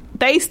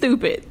 They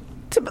stupid.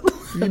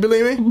 You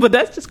believe me? But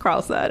that's just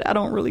cross-eyed. I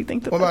don't really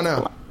think that. What about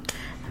that's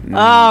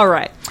now? All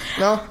right.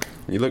 No?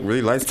 You look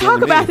really light skinned.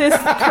 Talk about this.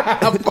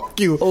 Fuck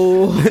you.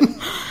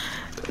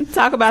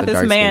 Talk about The this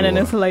dark man skin and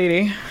war. this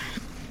lady.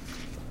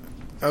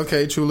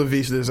 Okay, Chula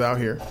Vista is out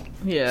here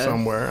Yeah.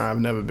 somewhere. I've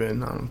never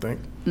been, I don't think.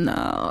 No,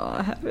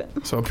 I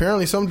haven't. So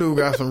apparently some dude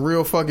got some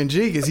real fucking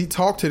G because he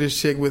talked to this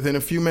chick within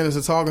a few minutes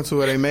of talking to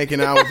her. They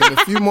making out within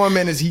a few more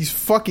minutes. He's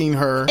fucking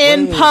her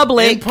In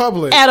public. In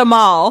public. At a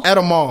mall. at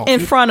a mall. in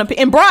front of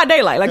in broad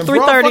daylight, like In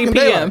broad 3:30 fucking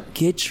p.m. daylight.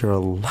 Get your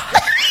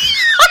life.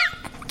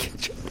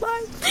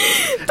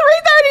 3:30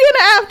 in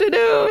the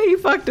afternoon, he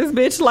fucked this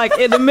bitch like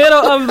in the middle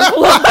of the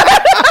floor.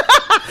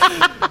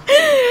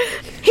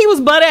 He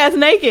was butt ass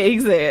naked. He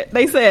said.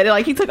 They said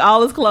like he took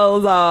all his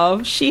clothes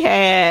off. She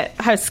had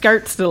her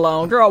skirt still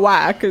on. Girl,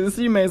 why? Because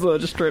you may as well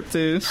just strip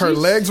too. Her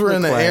legs were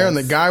in the class. air and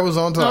the guy was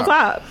on top. On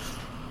top.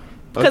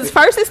 Because Okay.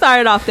 first it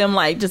started off them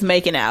like just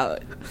making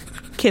out,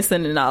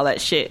 kissing and all that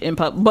shit in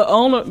public, but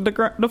on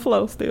the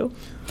flow still.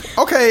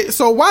 Okay,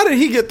 so why did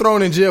he get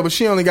thrown in jail but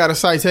she only got a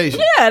citation?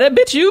 Yeah, that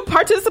bitch you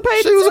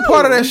participated. She was a too.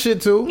 part of that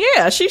shit too.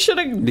 Yeah, she should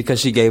have. Because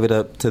she gave it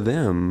up to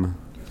them.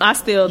 I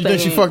still You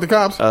think she fucked the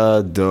cops?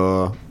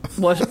 Duh.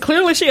 Well,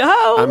 clearly she a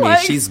hoe. I mean, like,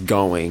 she's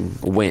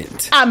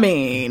went. I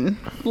mean,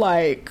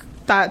 like,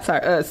 thoughts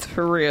are us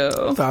for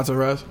real. Thoughts of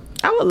us?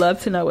 I would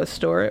love to know what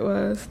store it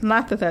was.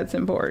 Not that that's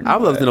important. I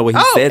would love to know what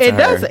he oh, said to it her.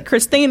 does it.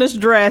 Christina's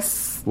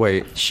dress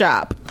Wait.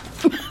 shop.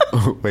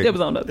 Wait. It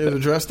was on Is it a the.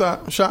 dress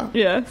shop?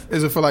 Yes.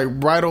 Is it for like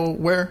bridal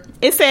wear?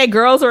 It said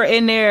girls are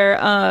in there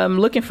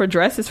looking for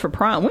dresses for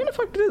prom. When the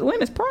fuck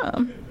when is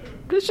prom?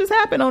 This just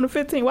happened on the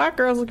 15th. White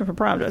girls looking for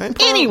prom dresses. Ain't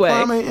prom- Anyway,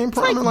 prom ain't it's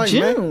prom in, like,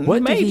 May? June.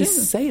 What May, did he June.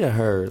 say to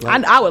her?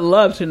 Like, I would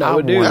love to know. I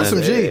what dude wanna- That's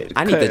some G. said,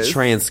 I need the 'cause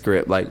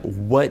transcript. Like,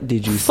 what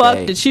did you Fuck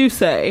say? did you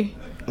say?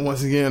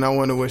 Once again, I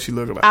wonder what she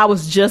look like. I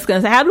was just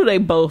gonna say, how do they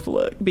both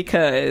look?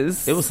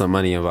 Because It was some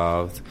money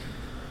involved.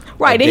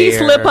 right, a did he dare.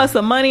 slip us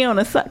some money on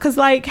the side? Because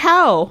like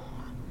how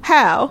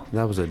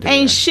That was a dare.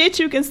 ain't shit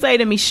you can say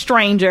to me,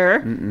 stranger,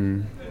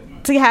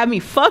 to have me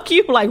fuck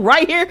you like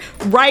right here,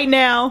 right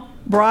now,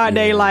 broad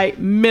daylight,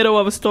 middle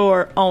of a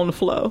store on the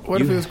floor.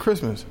 What if it was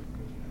Christmas?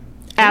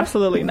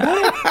 Absolutely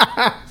not.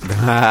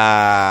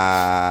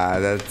 Ah,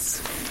 that's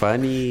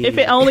funny. If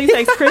it only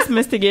takes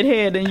Christmas to get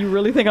head, then you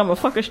really think I'm a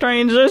fuck a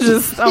stranger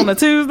just on a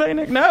Tuesday?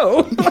 Nick? No,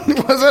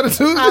 Was that a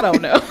Tuesday? I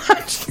don't know.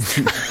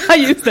 I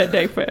use that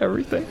day for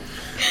everything.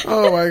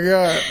 Oh my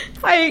god.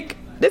 Like,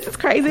 this is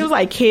crazy. It was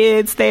like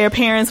kids, their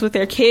parents with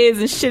their kids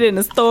and shit in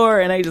the store,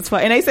 and they just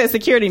fuck. And they said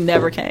security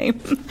never came.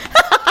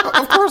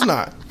 Of course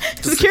not.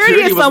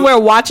 Security is was- somewhere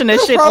watching that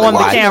shit probably on the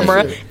watching that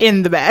camera shit.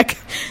 in the back.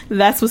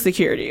 That's what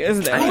security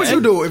is. What would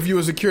you do if you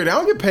were security? I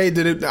don't get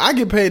paid I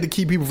get paid to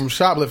keep people from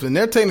shoplifting.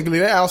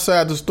 They're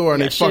outside the store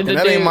and they shit fucking. to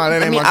That ain't do. my.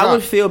 That I ain't mean, my I job.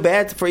 would feel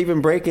bad for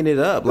even breaking it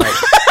up. Like,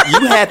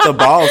 you had the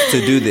balls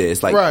to do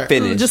this. Like, Right.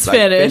 finish. Just Like,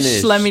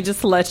 finish. Let me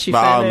just let you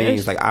By all finish.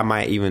 means, like, I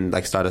might even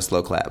like start a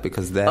slow clap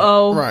because that.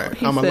 Oh, Right.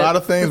 he I'm a said- lot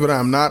of things, but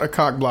I'm not a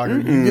cock blocker.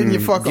 You getting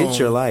your fuck on. Get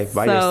your life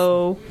by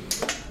yourself.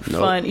 So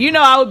Nope. fun. You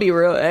know, I would be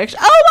real extra.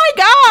 Oh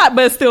my god!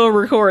 But still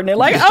recording it.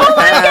 Like, oh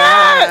my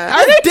god!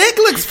 Are they Dick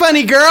looks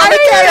funny, girl. Are Look they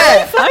at really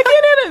that. fucking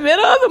in it?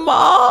 middle of the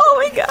mall.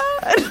 Oh my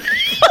god.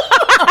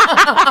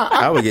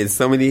 I would get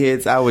so many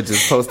hits. I would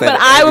just post that. But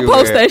I would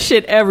post everywhere. that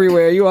shit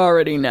everywhere. You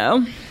already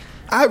know.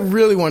 I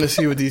really want to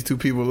see what these two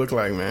people look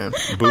like, man.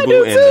 Boo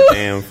Boo and the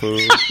damn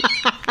food.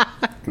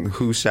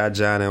 Who shot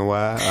John and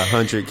why?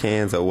 100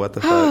 cans of what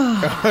the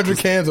fuck? 100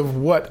 cans of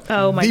what?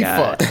 Oh my the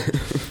god. fuck?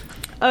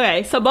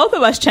 Okay, so both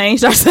of us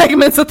changed our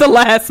segments at the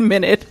last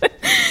minute.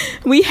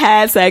 We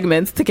had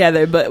segments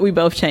together, but we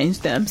both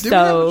changed them. Did we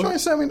have a So joint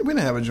segment? We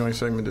didn't have a joint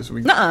segment this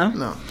week. Nuh-uh.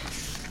 No.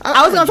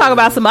 I was going to talk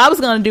about some. I was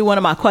going to do one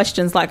of my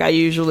questions like I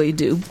usually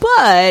do,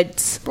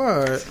 but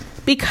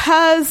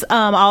because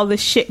all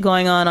this shit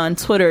going on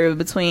Twitter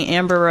between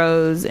Amber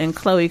Rose and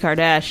Khloe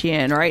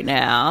Kardashian right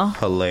now,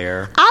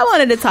 Hilarious. I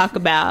wanted to talk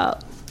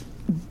about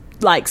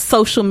like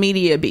social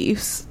media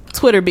beefs,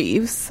 Twitter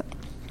beefs,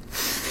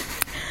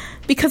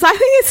 because I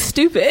think it's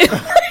stupid,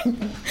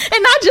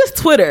 and not just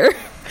Twitter.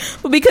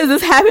 But because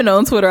this happened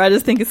on Twitter, I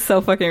just think it's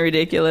so fucking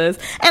ridiculous.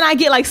 And I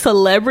get like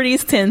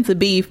celebrities tend to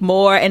beef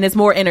more, and it's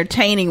more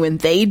entertaining when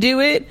they do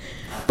it.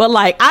 But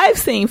like I've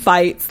seen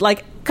fights,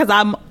 like because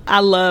I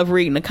love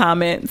reading the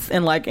comments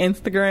and like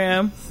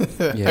Instagram.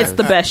 It's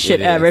the best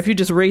shit ever. If you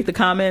just read the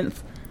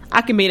comments,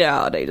 I can be there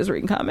all day just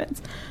reading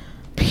comments.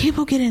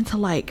 People get into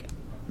like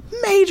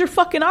major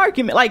fucking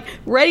argument, like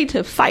ready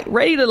to fight,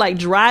 ready to like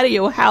drive to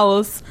your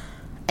house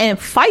and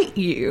fight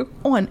you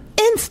on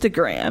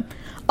Instagram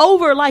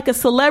over like a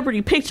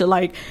celebrity picture.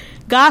 Like,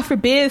 God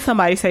forbid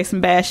somebody say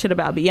some bad shit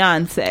about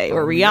Beyonce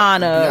or Rihanna.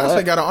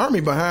 Beyonce got an army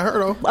behind her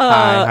though.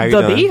 Hi, how you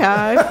the doing?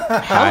 Beehive. Hi,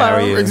 how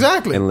are you?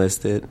 Exactly.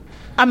 Enlisted.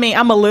 I mean,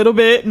 I'm a little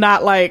bit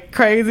not like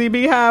crazy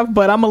Beehive,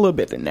 but I'm a little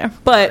bit in there.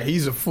 But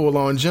He's a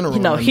full-on general.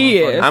 No, that he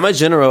motherfucker. is. I'm a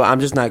general. I'm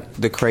just not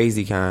the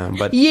crazy kind.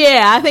 But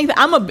yeah, I think that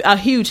I'm a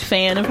huge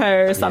fan of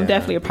hers. So I'm Yeah.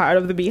 definitely a part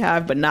of the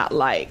Beehive, but not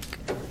like,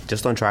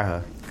 just don't try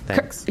her.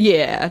 Thanks.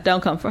 yeah,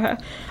 don't come for her.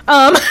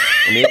 I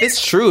mean, if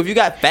it's true, if you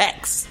got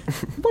facts.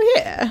 Well,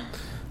 yeah,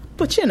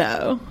 but you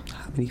know,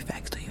 How many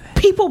facts do you have?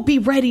 people be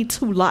ready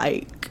to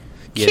like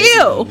Yeah,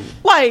 kill. this is-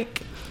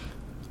 Like,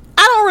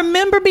 I don't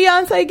remember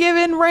Beyonce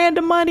giving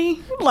random money,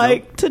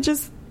 like to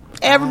just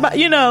everybody,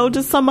 you know,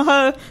 just some of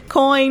her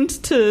coins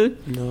to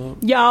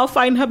y'all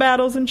fighting her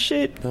battles and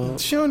shit.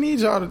 She don't need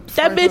y'all to.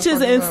 That fight bitch her is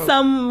fucking in battles.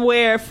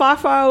 somewhere far,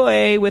 far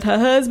away with her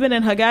husband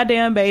and her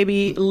goddamn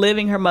baby,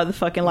 living her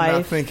motherfucking Not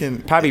life.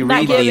 thinking. Probably Not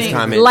read giving, these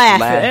comments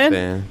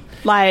laughing.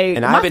 Like,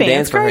 And my I've been fans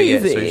dancing for her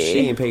yet, crazy. so she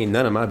ain't paying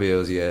none of my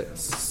bills yet.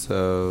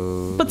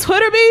 So But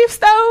Twitter beefs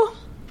though,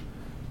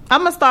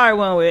 I'm gonna start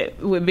one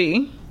with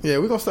B. Yeah,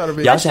 we're gonna start a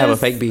video. Y'all should have a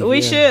fake beef. We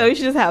yeah. should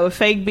just have a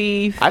fake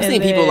beef. I've and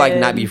seen people like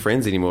then- not be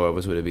friends anymore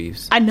over Twitter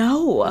beefs. I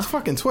know. It's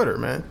fucking Twitter,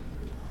 man.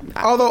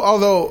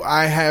 Although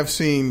I have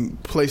seen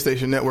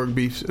PlayStation Network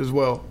beefs as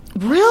well.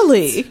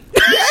 Really?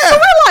 Yeah.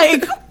 We're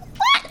like,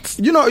 what?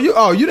 You know,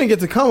 you didn't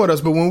get to come with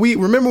us, but when we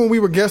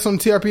were guests on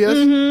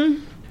TRPS,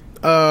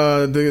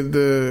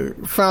 the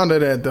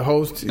founder at the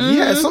host, he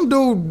had some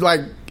dude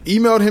like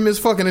emailed him his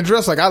fucking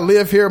address, like, I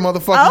live here,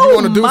 motherfucker. You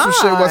want to do some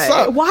shit? What's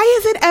up? Why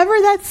is it ever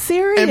that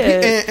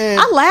serious? And-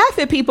 I laugh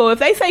at people if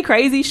they say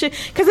crazy shit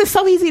because it's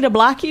so easy to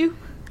block you.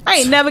 I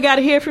ain't never got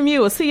to hear from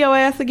you or see your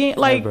ass again.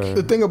 Like, bro.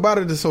 The thing about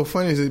it is so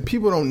funny is that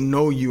people don't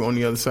know you on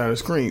the other side of the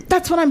screen.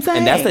 that's what I'm saying.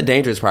 And that's the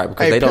dangerous part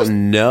because Hey, they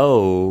don't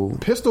know.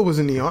 Pistol was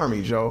in the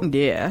army, Joe.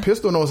 Yeah.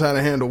 Pistol knows how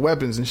to handle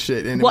weapons and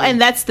shit. Well,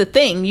 and that's the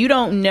thing. You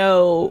don't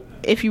know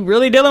if you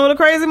really dealing with a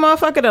crazy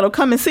motherfucker that'll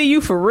come and see you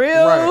for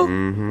real.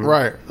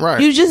 right.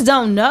 You just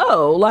don't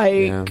know. Like,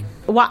 Yeah.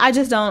 why? I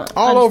just don't.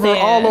 all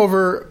understand.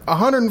 over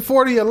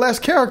 140 or less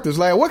characters.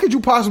 Like, what could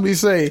you possibly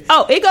say?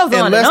 Oh, it goes in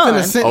on less and than on.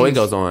 a sentence. Oh, it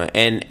goes on,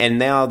 and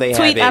now they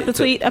Tweet have it after to-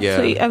 tweet after yeah.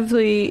 tweet after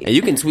tweet. And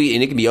you can tweet,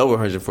 and it can be over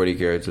 140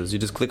 characters. You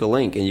just click a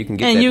link, and you can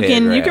get And that you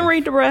paragraph. can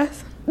read the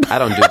rest I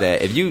don't do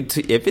that.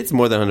 If it's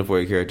more than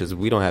 140 characters,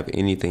 we don't have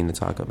anything to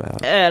talk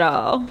about. at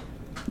all.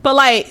 But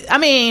like, I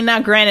mean, now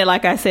granted,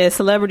 like I said,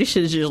 celebrity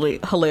shit is usually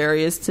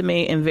hilarious to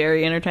me and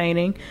very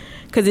entertaining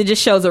because it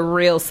just shows a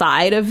real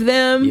side of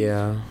them.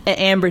 Yeah. And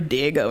Amber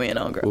did go in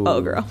on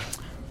girl.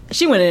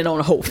 She went in on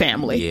the whole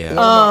family. Yeah.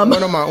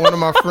 One of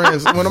my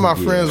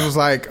friends was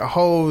like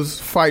hoes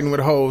fighting with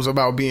hoes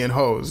about being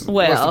hoes.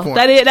 Well, What's the point?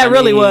 that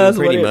really mean, was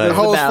what pretty it much. was The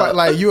hoes about. fight,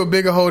 like, you a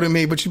bigger hoe than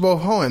me, but you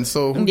both hoeing,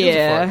 so who gives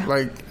Yeah. a fuck?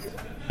 Like,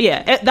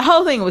 Yeah, the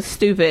whole thing was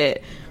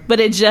stupid, but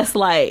it just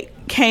like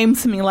came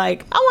to me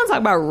like I want to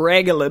talk about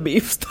regular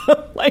beef stuff.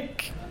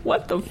 Like,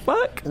 what the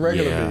fuck?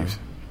 regular Yeah. beefs.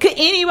 Could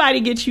anybody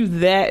get you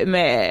that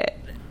mad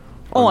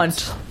on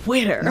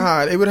Twitter?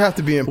 Nah, it would have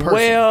to be in person.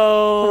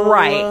 Well,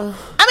 Right.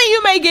 I mean,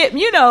 you may get,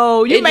 you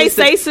It may just-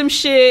 say some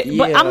shit,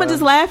 but Yeah. I'm gonna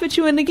just laugh at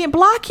you and again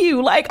block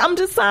you. Like, I'm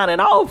just signing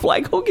off.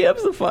 Like, who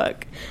gives a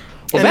fuck?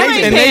 and If you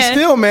ain't they paying-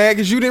 still mad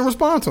because you didn't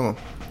respond to them.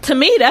 To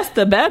me, that's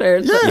the better.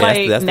 Yeah.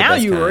 Like That's the now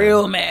best you kind.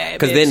 real mad.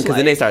 Because bitch.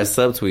 then they start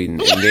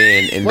subtweeting, and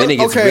then Well, it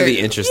gets okay. really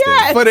interesting.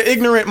 Yes. For the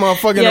ignorant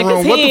motherfucker in Yeah, the room,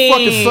 'cause what the fuck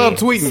is he-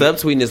 subtweeting?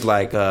 Subtweeting is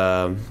like,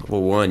 well,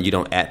 one, you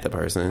don't at the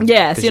person.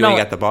 Yes, 'Cause you you ain't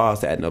don't- got the balls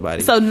to at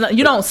nobody. So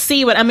you don't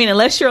see what I mean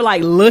unless you're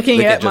like looking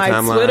Look at at your my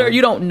timeline. Twitter.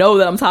 You don't know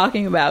that I'm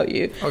talking about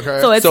you. Okay.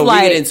 So it's so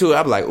like we get into it.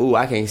 I'm like, ooh,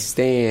 I can't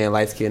stand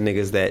light skinned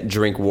niggas that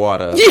drink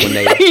water when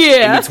they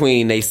Yeah. in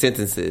between they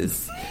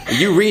sentences. And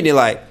you reading it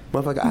like,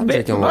 motherfucker, I'm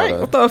drinking like,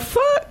 water. what the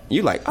fuck?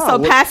 You like, oh, So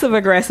what- passive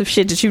aggressive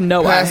shit that you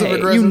know I hate.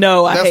 Passive-aggressive? You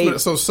know I That's hate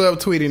what- so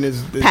subtweeting is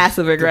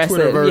passive the Twitter aggressive.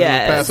 version of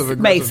Yes,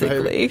 passive-aggressive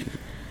behavior. basically.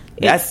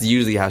 That's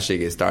usually how shit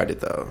gets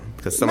started though,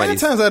 because 9 somebody.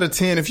 times out of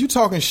 10, if you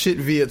talking shit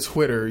via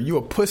Twitter, you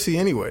a pussy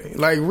anyway.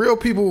 Like real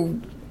people,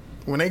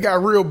 when they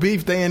got real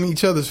beef, they in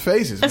each other's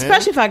faces. man.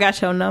 Especially if I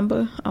got your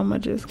number, I'm gonna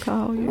just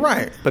call you.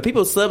 right. But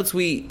people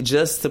subtweet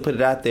just to put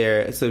it out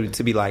there, so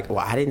to be like, well,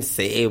 I didn't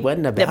say it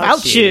wasn't about,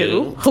 About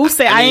you. Who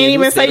said I mean, ain't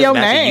who even said say it your was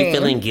about you? You name?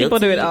 feeling People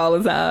do it guilty? all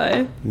the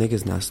time.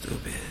 Niggas not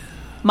stupid.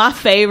 My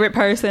favorite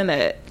person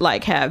that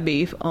like have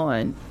beef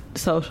on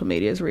social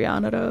media is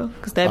Rihanna though,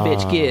 because that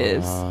bitch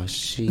gives Oh,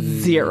 she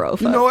zero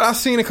fuck. You know what? I've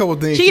seen a couple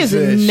things. She is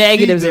said.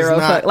 negative She does zero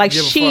not fuck. Like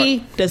give a she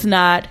fuck. does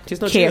not She's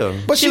no care. chill.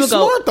 But She she's would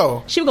go, smart,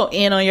 though. She would go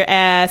in on your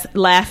ass,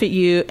 laugh at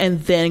you, and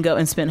then go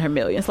and spend her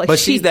millions. Like But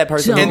she she's that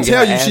person who don't- and get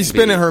tell her you ass she's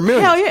spending beat. her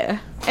millions. Hell yeah,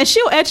 and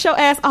she'll at your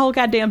ass all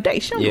goddamn day.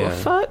 She don't give Yeah. a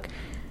fuck.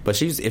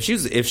 But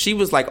if she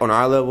was like on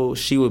our level,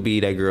 she would be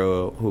that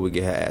girl who would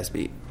get her ass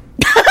beat.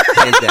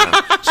 Hands down.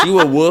 She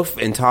would woof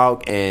and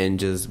talk and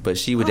just, but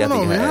she would I don't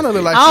definitely know, get her Rihanna ass look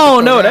beat. like I she could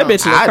don't know. throw That down.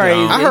 bitch look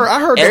crazy. I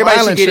heard the Everybody she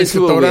island get chicks into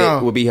could it throw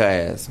down. would be her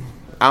ass.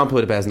 I don't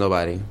put it past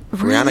nobody.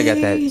 Rihanna got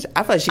that.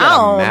 I feel like she got I a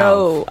don't mouth.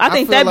 know. I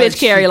think feel that like bitch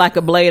carry she- like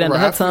a blade under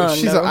Right, her I feel tongue.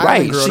 she's though. an island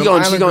Right, girl. she Them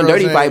gonna island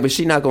dirty girls fight, ain't- but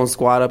she not gonna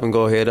squat up and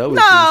go head over.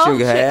 No, she gonna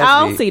get her ass I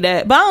don't beat. see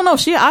that. But I don't know.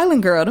 She an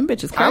island girl. Them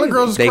bitches crazy. Island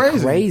girls is They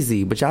crazy.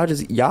 crazy, but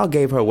y'all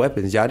gave her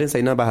weapons. Y'all didn't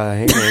say nothing about her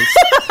hands.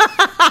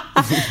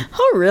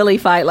 Who really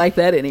fight like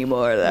that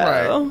anymore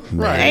though?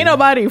 Right. Ain't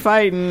nobody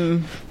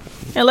fighting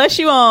unless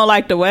you on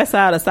like the west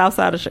side or south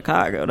side of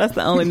Chicago. That's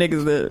the only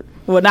niggas that.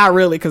 Well, not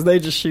really, because they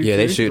just shoot. Yeah,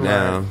 they you. shoot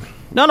now.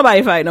 Don't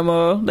nobody fight no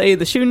more. They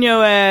either shooting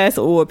your ass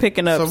or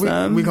picking up So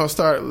some. we gonna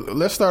start.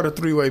 Let's start a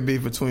 3-way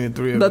beef between the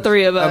three of The us.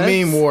 three of us. A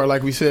meme war,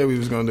 like we said we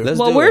was gonna do. Let's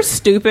well, do we're it.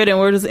 stupid and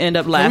we'll just end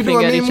up we do laughing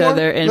a at meme each war?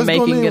 other and Let's do a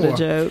making meme it a war.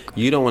 joke.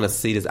 You don't want to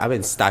see this. I've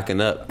been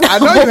stocking up. I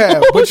know you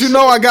have, but you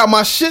know I got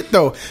my shit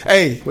though.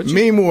 Hey,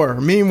 meme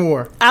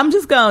war. I'm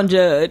just gonna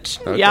judge.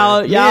 Okay.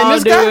 Y'all Me and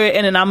this do guy? it,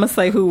 and then I'm gonna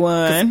say who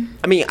won.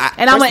 I mean,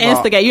 And I'm first gonna of all,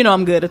 instigate. You know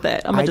I'm good at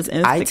that. I'm gonna just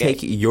instigate. I take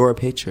your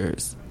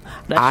pictures.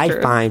 That's I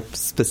true. find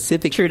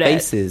specific True that.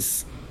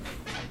 faces.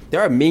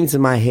 There are memes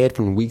in my head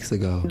from weeks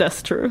ago.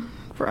 That's true.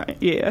 Right?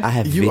 Yeah. I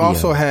have You video.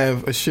 also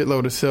have a shitload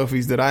of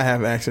selfies that I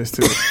have access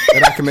to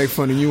that I can make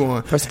fun of you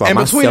on. First of all, and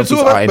my between the two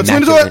of selfies us, are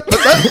between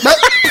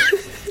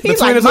He's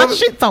the like, two my of us,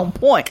 shit's on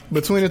point.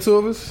 between the two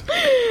of us,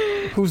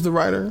 who's the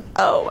writer?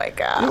 Oh my You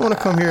god. want to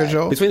come here,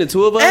 Joe? Between the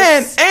two of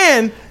us,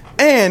 And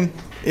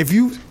if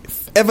you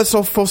ever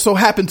so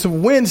happen to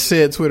win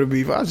said Twitter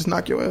beef, I'll just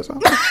knock your ass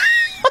out.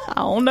 I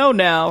don't know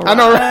now. I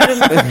know,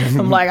 Ryan.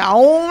 I'm like, I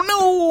don't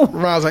know.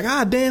 Ron's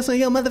like, dance on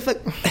your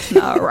motherfucker.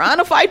 Nah, Ryan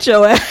to fight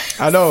your ass.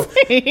 I know.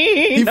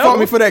 He fought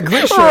me for that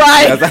Grinch shirt.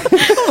 Right.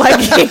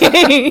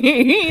 Like,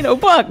 he ain't no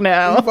punk He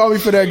now. fought me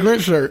for that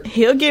Grinch shirt.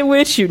 He'll get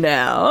with you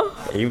now.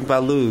 even if I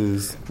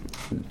lose,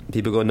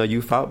 people gonna know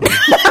you fought me.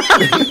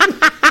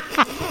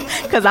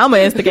 Because I'm going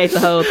to instigate the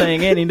whole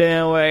thing any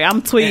damn way.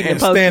 I'm tweeting and And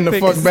posting stand the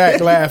pictures. fuck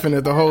back laughing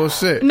at the whole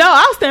shit. No,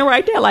 I'll stand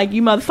right there like,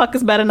 you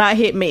motherfuckers better not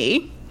hit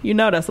me. You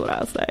know that's what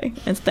I'll say.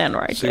 And stand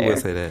right She there. would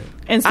say that.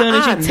 And as soon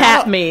as you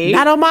tap me,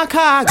 Not on my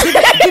car. Get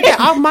that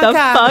off my the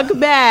car. fuck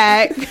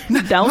back.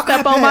 Don't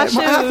step on my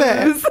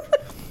iPad, shoes.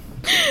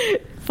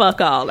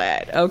 Fuck all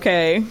that,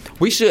 okay?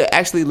 We should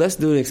actually, let's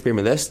do an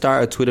experiment. Let's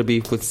start a Twitter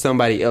beef with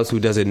somebody else who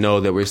doesn't know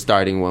that we're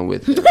starting one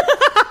with them.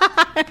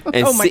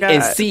 And Oh my God.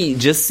 and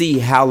see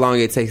how long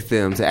it takes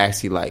them to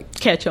actually like.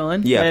 Catch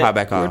on. Yeah, that pop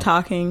back We're on.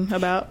 talking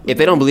about. If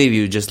they don't believe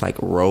you, just like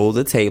roll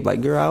the tape.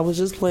 Like, girl, I was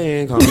just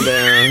playing. Calm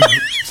down.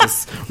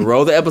 Just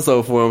roll the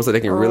episode for them so they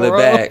can reel it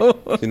back.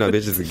 You know, they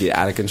just get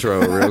out of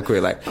control real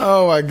quick. Like,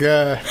 Oh my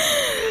god.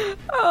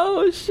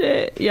 Oh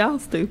shit, y'all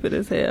stupid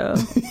as hell.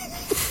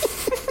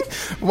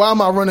 Why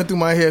am I running through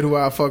my head who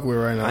I fuck with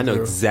right now? I know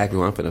girl? exactly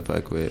what I'm finna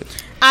fuck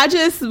with. I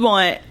just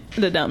want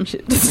the dumb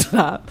shit to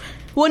stop.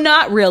 Well,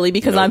 not really,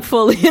 because Nope. I'm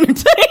fully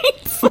entertained.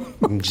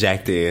 I'm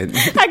jacked in.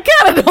 I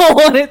kind of don't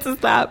want it to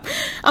stop.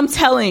 I'm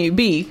telling you,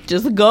 B,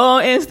 just go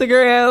on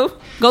Instagram.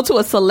 Go to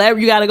a celeb.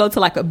 You got to go to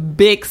like a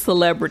big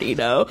celebrity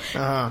though.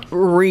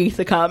 Read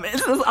the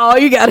comments. That's all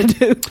you got to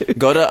do.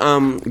 Go to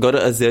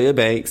Azealia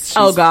Banks.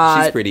 Oh,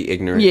 God. She's pretty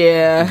ignorant.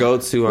 Yeah. Go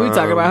to we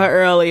talked about her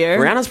earlier.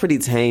 Rihanna's pretty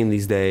tame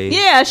these days.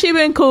 Yeah, she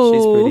been She's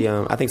cool. pretty.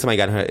 I think somebody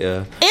got in her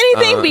ear.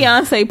 Anything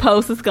Beyonce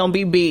posts is gonna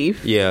be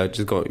beef. Yeah,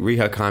 just go read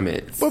her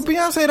comments. But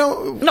Beyonce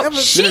don't. No, ever-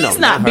 she's No,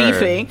 not her.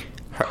 beefing.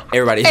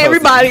 Everybody. else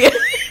Everybody is.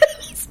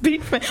 is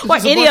beefing. Or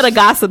Just a any bunch- of the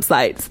gossip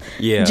sites.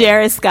 Yeah.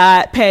 Jared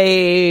Scott,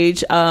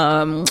 Paige,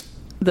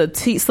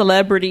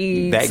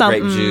 celebrity That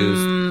something, grape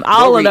juice.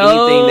 all of Don't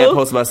read anything that those.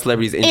 posts about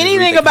celebrities. And just read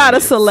Anything the about a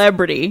comments.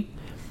 celebrity.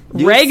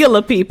 Yes.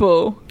 Regular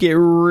people get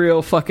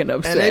real fucking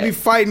upset. And they be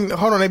fighting.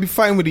 Hold on, they be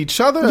fighting with each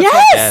other.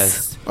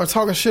 yes. Or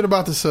talking shit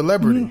about the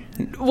celebrity.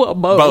 Well,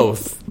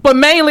 both. But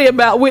mainly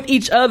about with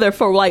each other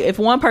for like if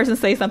one person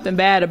say something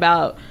bad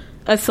about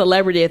a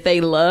celebrity that they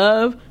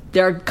love,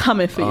 they're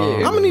coming for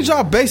you. How many of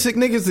y'all basic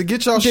niggas to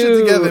get y'all shit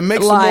Dude, together and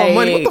make some more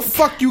money? What the like-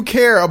 fuck you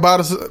care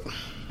about us?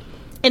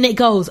 And it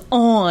goes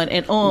on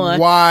and on.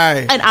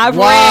 Why? And I've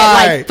Why?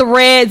 read like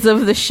threads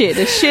of the shit.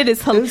 The shit is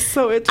It's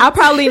so interesting. I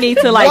probably need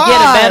to like get a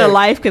Why? better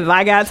life because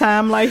I got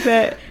time like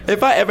that.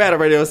 If I ever had a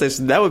radio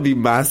station, that would be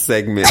my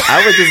segment.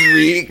 I would just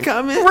read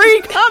comments.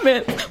 Read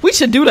comments. We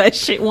should do that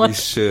shit once.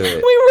 We should.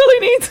 We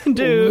really need to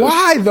do.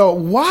 Why though?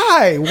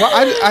 Why?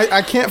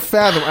 I can't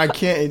fathom. I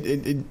can't.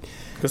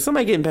 Because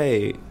somebody getting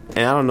paid,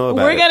 and I don't know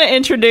about We're it. gonna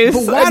introduce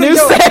But why a do new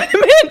y'all-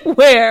 segment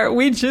where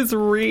we just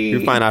read.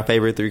 You find our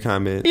favorite 3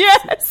 comments.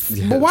 Yes.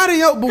 But why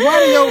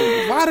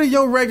do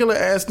your regular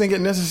ass think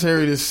it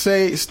necessary to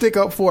stick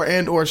up for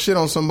and or shit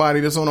on somebody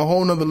that's on a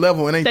whole nother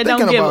level and ain't They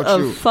thinking don't give about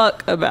a you?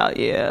 fuck about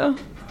you.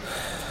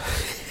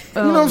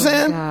 You know what I'm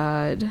saying?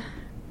 God.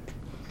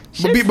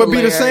 But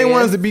be the same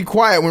ones that be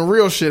quiet when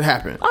real shit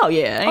happen. Oh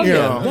yeah, ain't You good.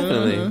 know.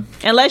 Definitely.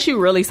 Unless you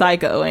really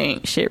psycho,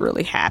 ain't shit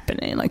really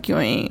happening. Like you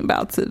ain't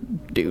about to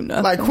do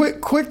nothing.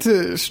 Like quick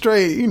to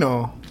straight,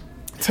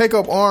 take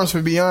up arms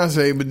for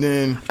Beyonce, but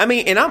then I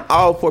mean, and I'm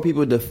all for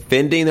people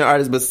defending their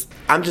artists, but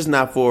I'm just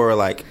not for,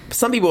 like,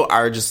 some people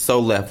are just so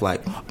left,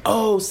 like,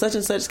 oh, such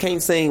and such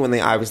can't sing when they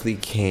obviously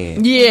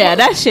can. yeah,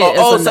 that shit.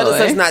 Oh, is such and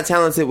such annoying. not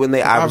talented when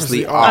they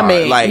obviously Obviously are. are. I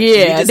mean, like, you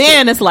yeah. just-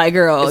 Then it's like,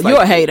 girl, it's you're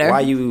like, a hater. Why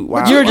you?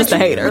 Why, You're why just a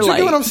you- hater. but you Like,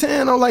 get what I'm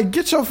saying? Though, like,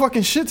 get your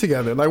fucking shit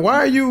together. Like, why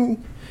are you?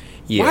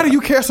 Yeah. Why do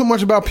you care so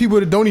much about people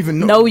that don't even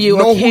know you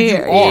or who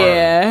care. you are?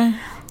 Yeah.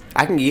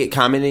 I can get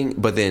commenting,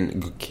 but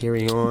then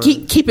carry on.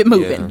 Keep it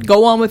moving. Yeah.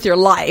 Go on with your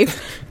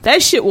life.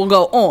 That shit will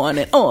go on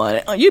and on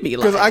and on. You be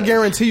like, Because I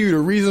guarantee you, the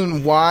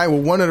reason why,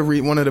 well, one of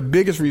the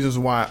biggest reasons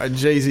why a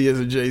Jay-Z is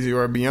a Jay-Z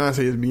or a Beyonce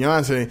is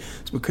Beyonce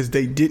is because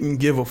they didn't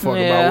give a fuck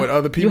about what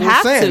other people were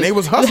saying. They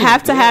was hustling. You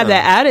have to have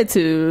Yeah. that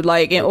attitude.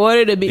 Like, in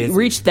order to Busy.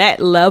 reach that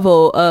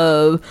level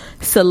of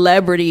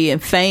celebrity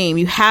and fame,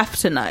 you have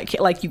to not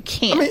care. Like, you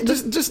can't. I mean,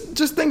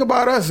 just think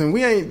about us, and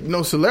we ain't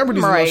no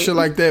celebrities and Right. no shit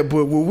like that.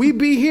 But will we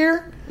be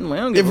here We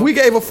don't give if a- we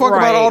gave a fuck Right.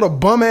 about all the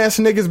bum ass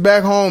niggas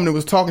back home that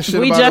was talking shit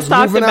we about just us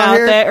talked moving out about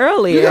here? that You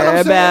earlier know what I'm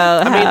saying?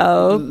 about I mean,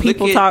 how look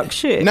people at- talk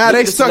shit. Now Look they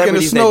at the stuck in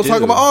the celebrities snow that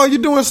talking do. about, oh,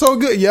 you're doing so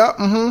good. Yeah,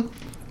 mm-hmm.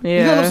 Yeah.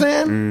 You know what I'm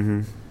saying?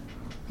 Mm-hmm.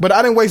 But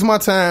I didn't waste my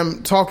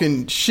time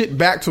talking shit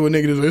back to a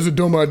nigga that's like, it's a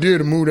dumb idea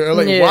to move to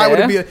LA. Yeah. Why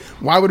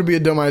would it be a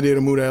dumb idea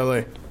to move to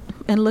LA?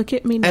 And look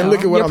at me now. And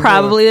look at what You're I'm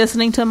probably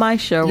listening to my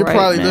show You're right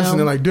probably now.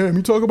 listening like, damn,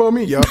 you talk about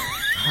me, yo.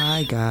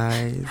 Hi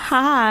guys.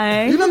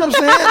 Hi. You know what I'm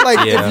saying?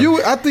 Like, Yeah. if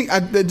you, I think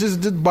that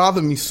just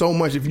bothered me so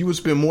much. If you would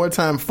spend more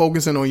time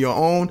focusing on your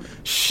own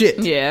shit,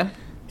 Yeah.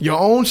 your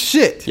own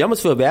shit. You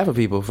almost feel bad for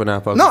people for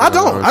not focusing. No, I on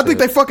their don't. own I think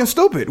they shit. fucking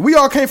stupid. We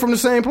all came from the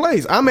same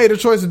place. I made a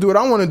choice to do what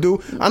I want to do.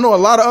 I know a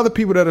lot of other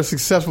people that are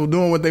successful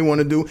doing what they want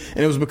to do,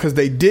 and it was because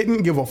they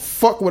didn't give a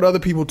fuck what other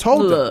people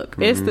told them. Look,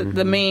 it's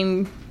the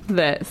meme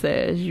that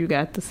says you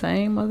got the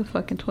same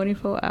motherfucking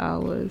 24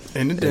 hours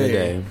In the In the day.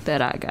 day.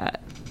 that I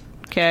got.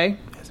 Okay?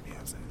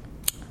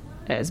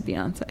 As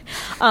Beyonce.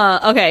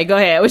 Okay, go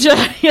ahead with your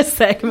You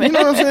segment.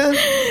 know what I'm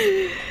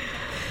saying?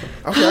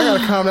 Okay, I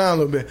gotta calm down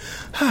a little bit.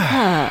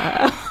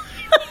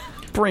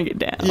 Bring it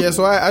down. Yeah,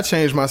 so I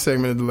changed my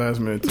segment at the last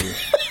minute too.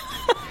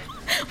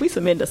 We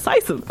some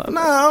indecisive.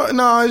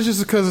 No, it's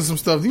just because of some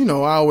stuff. I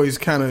always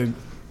kind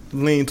of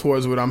lean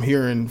towards what I'm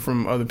hearing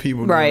from other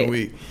people during Right. the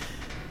week.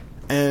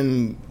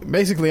 And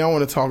basically, I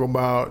want to talk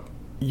about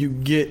you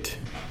get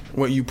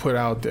what you put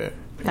out there.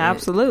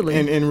 Absolutely.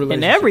 In relationships.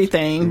 And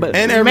everything, but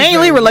And everything.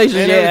 mainly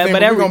relationships. And everything,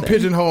 But we're everything. going to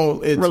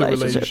pigeonhole it to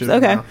Relationships. relationships.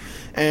 Okay. now.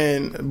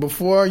 And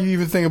before you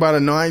even think about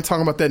it, no, I ain't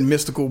talking about that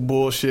mystical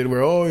bullshit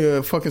where, oh,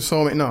 yeah, fucking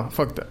soulmate. No,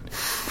 fuck that.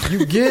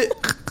 You get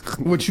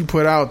what you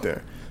put out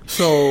there.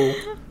 So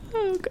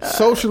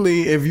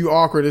socially, if you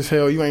awkward as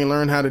hell, you ain't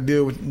learn how to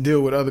deal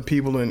with other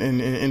people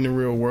in the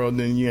real world,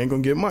 then you ain't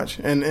gonna get much.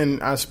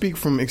 And I speak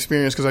from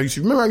experience because I used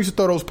to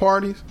throw those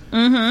parties,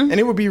 and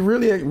it would be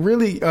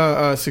really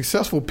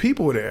successful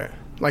people there.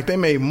 Like, they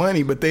made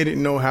money, but they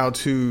didn't know how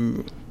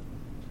to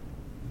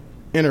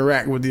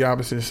interact with the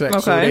opposite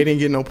sex, so Okay. they didn't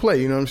get no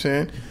play. You know what I'm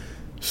saying?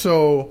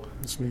 So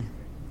that's me.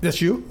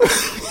 That's you.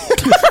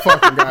 This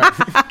fucking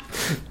guy.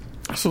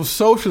 So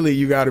socially,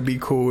 you got to be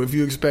cool. If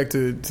you expect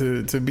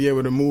to be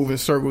able to move in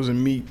circles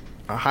and meet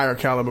a higher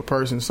caliber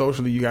person,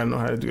 socially, you got to know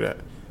how to do that.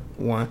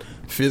 One,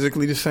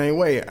 physically the same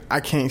way. I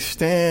can't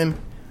stand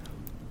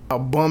a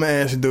bum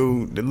ass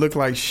dude that look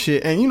like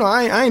shit. And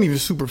I ain't even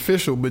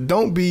superficial, but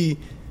don't be,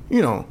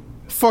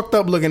 fucked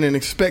up looking and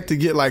expect to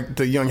get like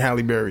the young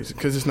Halle Berrys,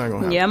 because it's not gonna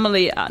happen. Yeah, I'm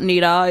gonna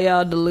need all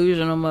y'all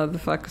delusional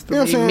motherfuckers to You know what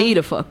I'm leave saying? me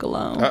the fuck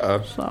alone.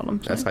 That's all I'm saying.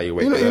 That's how you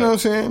wake You know, it you know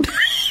up. what I'm saying?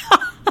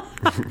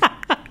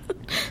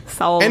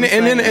 That's all I'm And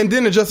saying.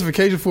 then the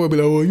justification for it be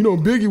like, well,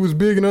 Biggie was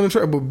big and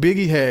unattractive, but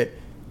Biggie had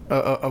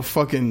a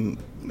fucking,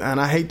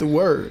 and I hate the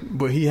word,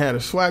 but he had a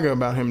swagger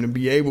about him to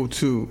be able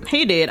to.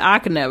 He did. I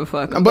could never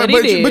fuck him, But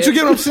he did. you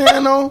get what I'm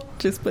saying, though.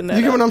 Just putting that.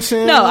 You get up. what I'm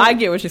saying? No, I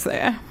get what you're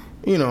saying.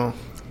 You know.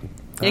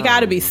 It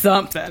got to be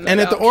something. And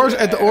at the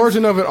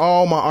origin of it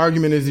all, my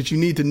argument is that you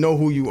need to know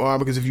who you are,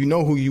 because if you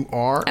know who you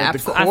are at the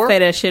core, I say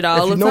that shit all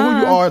the time. If you know who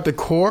you are at the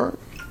core,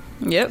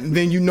 yep,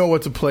 then you know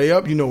what to play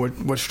up, you know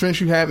what strengths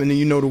you have, and then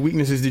you know the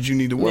weaknesses that you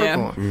need to work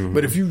on. Mm-hmm.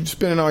 But if you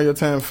spending all your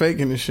time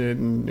faking this shit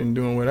and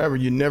doing whatever,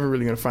 you're never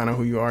really going to find out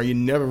who you are. You're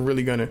never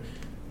really going to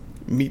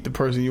meet the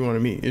person you want to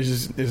meet.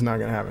 It's not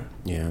going to happen.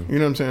 Yeah. You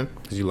know what I'm saying?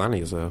 Because you lying to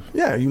yourself.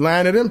 Yeah, you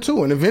lying to them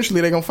too, and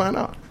eventually they're going to find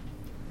out.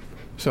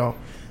 So,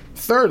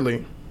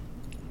 thirdly,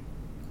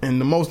 and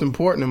the most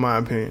important in my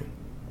opinion,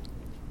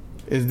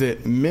 is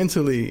that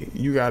mentally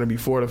you got to be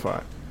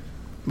fortified.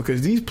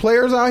 Because these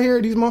players out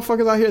here, these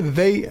motherfuckers out here,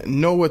 they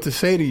know what to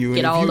say to you.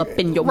 Get all up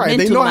in your mental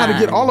they know how to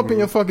mind. get all up in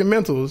your fucking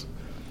mentals.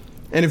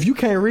 And if you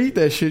can't read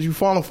that shit, you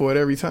falling for it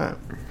every time.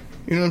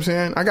 You know what I'm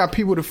saying? I got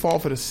people that fall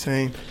for the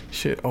same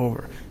shit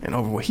over and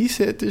over. Well, he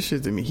said this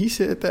shit to me. He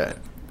said that.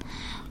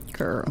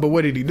 Girl. But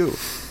what did he do?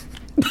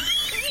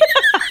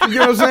 You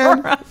know what I'm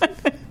saying? Right.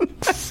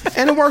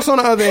 And it works on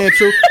the other end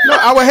too. No,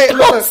 I would hate.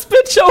 Don't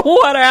spit your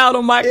water out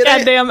on my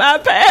goddamn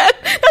iPad.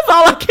 That's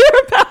all I care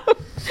about.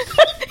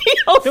 He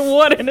holding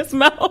water in his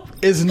mouth.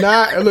 It's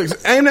not. Look,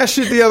 aim that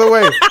shit the other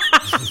way.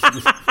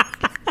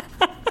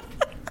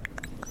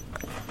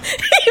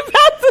 He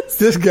about to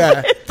this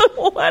guy. spit the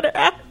water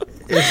out.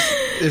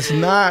 It's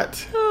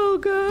not. Oh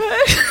God.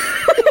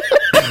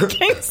 I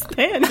can't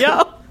stand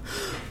y'all.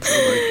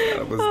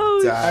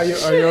 Oh are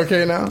you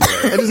okay now?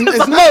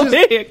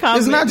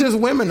 It's not just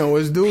women though.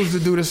 It's dudes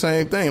that do the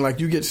same thing.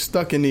 Like you get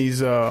stuck in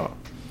these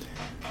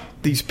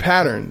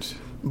patterns,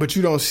 but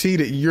you don't see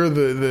that you're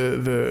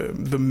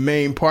the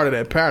main part of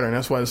that pattern.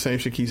 That's why the same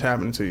shit keeps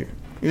happening to you.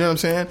 You know what I'm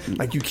saying?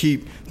 Like you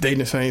keep dating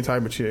the same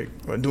type of chick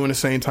or doing the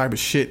same type of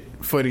shit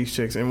for these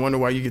chicks and wonder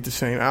why you get the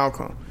same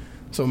outcome.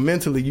 So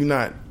mentally, you're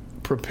not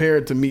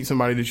prepared to meet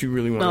somebody that you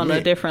really want to meet. On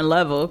a different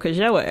level, because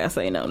your ass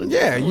ain't on a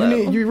different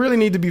level. You really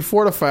need to be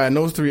fortified in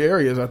those three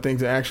areas, I think,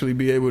 to actually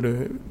be able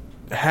to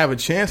have a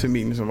chance of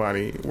meeting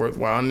somebody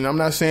worthwhile. And I'm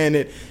not saying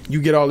that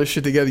you get all this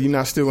shit together, you're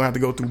not still going to have to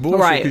go through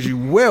bullshit, because you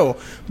will,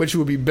 but you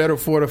will be better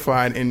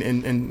fortified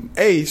in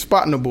A,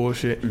 spotting the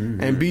bullshit,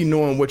 and B,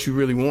 knowing what you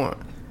really want.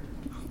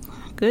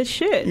 Good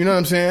shit. You know what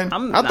I'm saying?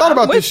 I thought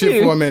about this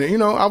shit for a minute. You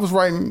know, I was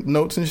writing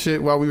notes and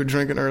shit while we were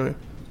drinking earlier.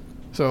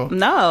 So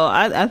no,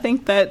 I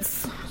think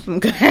that's some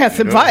good ass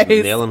advice.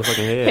 Nail in the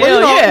fucking head.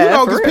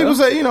 Hell because people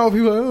say,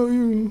 oh,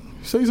 you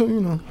say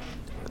something,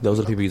 Those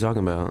are the people you're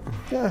talking about.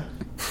 Yeah.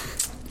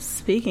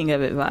 Speaking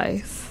of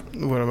advice,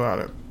 what about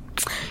it?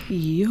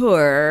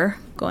 You're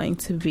going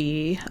to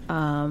be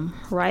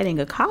writing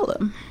a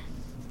column.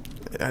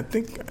 I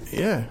think,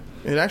 yeah,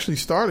 it actually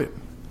started.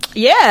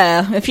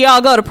 Yeah, if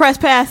y'all go to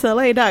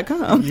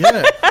PressPassLA.com,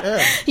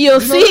 you'll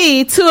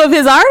see two of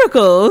his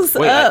articles.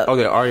 Wait,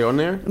 okay, are you on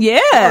there?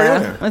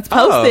 Yeah, it's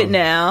posted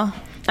now.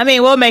 I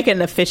mean, we'll make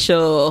an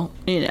official,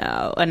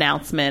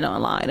 announcement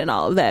online and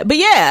all of that. But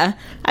yeah,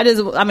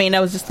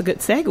 that was just a good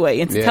segue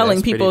into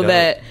telling people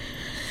that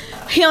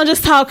he don't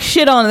just talk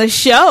shit on the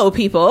show,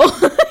 people.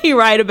 He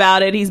write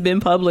about it. He's been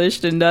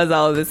published and does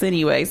all of this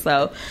anyway.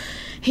 So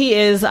he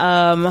is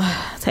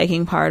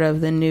taking part of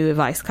the new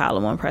advice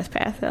column on Press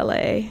Pass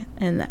LA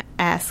in the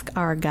Ask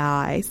Our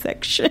Guy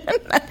section.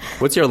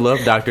 What's your love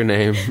doctor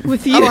name?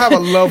 With you. I don't have a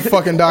love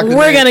fucking doctor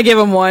We're name. going to give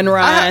him one,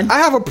 Ron. I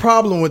have a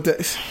problem with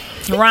this.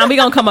 Ron, we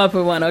going to come up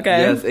with one,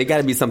 okay? Yes, it got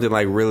to be something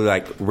like really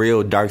like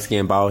real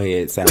dark-skinned bald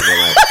head sounds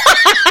like.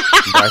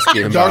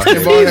 Dark-skinned bald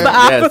head.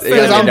 Yes, it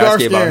got to be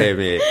dark-skinned bald head,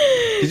 man.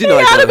 You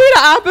gotta be the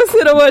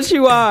opposite of what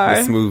you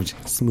are. Smooth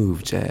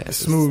jazz.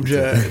 Smooth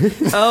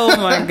jazz. Oh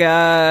my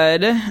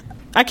God.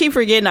 I keep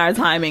forgetting our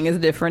timing is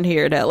different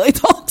here at LA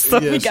Talk, so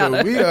we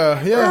gotta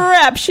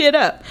wrap shit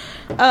up.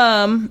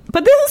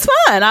 But this is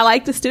fun. I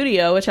like the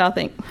studio. What y'all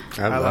think?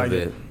 I love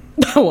it.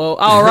 Well,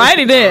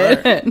 alrighty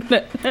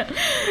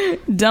then.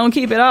 Don't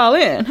keep it all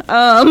in.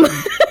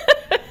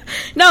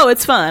 No,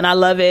 it's fun. I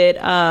love it.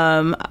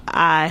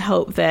 I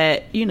hope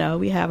that,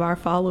 we have our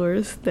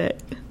followers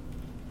that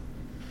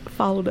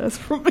followed us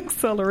from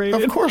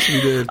Accelerated. Of course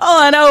we did.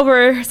 On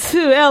over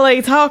to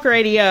LA Talk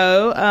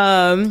Radio.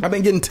 I've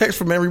been getting texts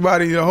from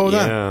everybody the whole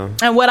time.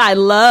 And what I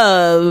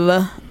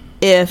love,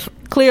 if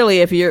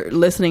you're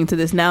listening to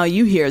this now,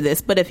 you hear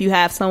this, but if you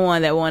have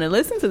someone that want to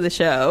listen to the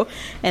show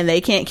and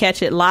they can't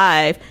catch it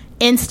live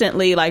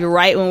instantly, like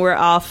right when we're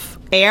off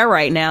air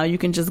right now, you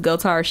can just go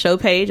to our show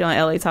page on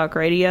LA Talk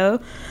Radio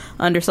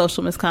under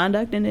Social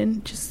Misconduct and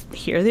then just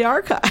hear the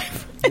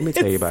archive. Let me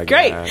tell you about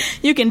great. God.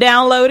 You can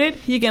download it.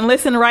 You can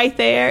listen right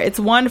there. It's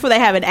wonderful. They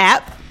have an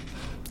app,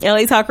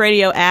 LA Talk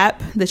Radio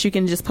app, that you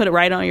can just put it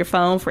right on your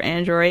phone for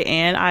Android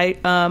and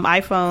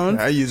iPhone.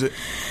 I use it.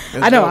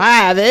 I know I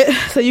have it.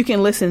 So you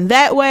can listen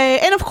that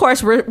way. And of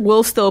course,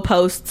 we'll still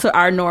post to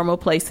our normal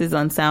places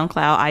on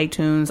SoundCloud,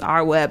 iTunes,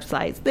 our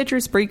website, Stitcher,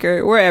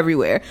 Spreaker. We're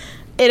everywhere.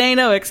 It ain't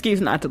no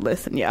excuse not to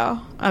listen,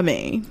 y'all. I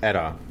mean, at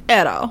all.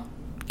 At all.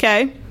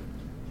 Okay?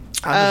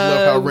 I just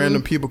love how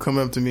random people come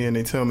up to me and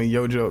they tell me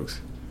yo jokes.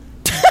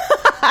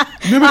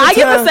 I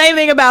get the same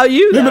thing about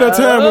you. Remember that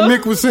time when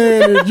Mick was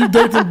saying that you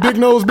dating big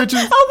nose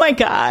bitches? Oh my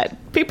God.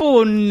 People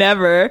will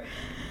never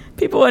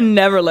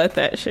let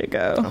that shit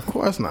go. Of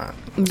course not.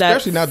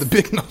 Especially not the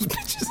big nose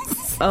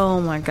bitches.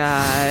 Oh my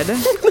God.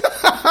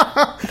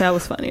 That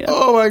was funny though.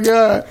 Oh my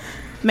God.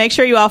 Make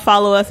sure you all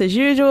follow us as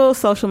usual.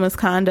 Social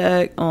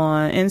Misconduct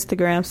on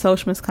Instagram,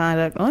 Social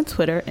Misconduct on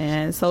Twitter,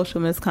 and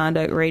Social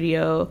Misconduct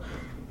Radio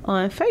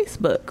on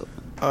Facebook.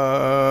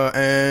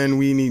 And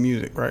we need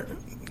music, right?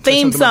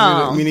 Theme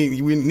song. We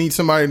need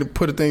somebody to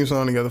put a theme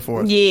song together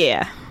for us.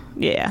 Yeah.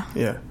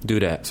 Do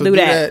that. So do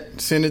that.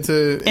 Send it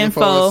to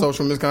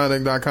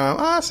info@socialmisconduct.com.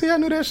 Ah, see, I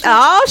knew that shit.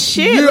 Oh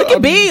shit! Yeah,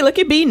 look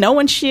at B.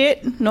 Knowing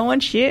shit.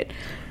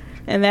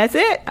 And that's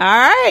it. All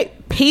right.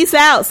 Peace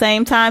out.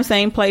 Same time,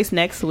 same place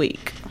next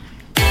week.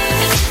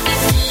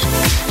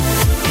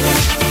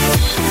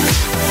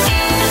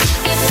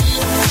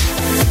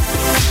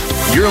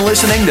 You're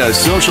listening to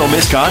Social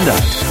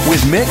Misconduct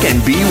with Mick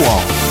and B.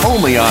 Wall,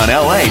 only on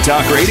LA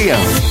Talk Radio.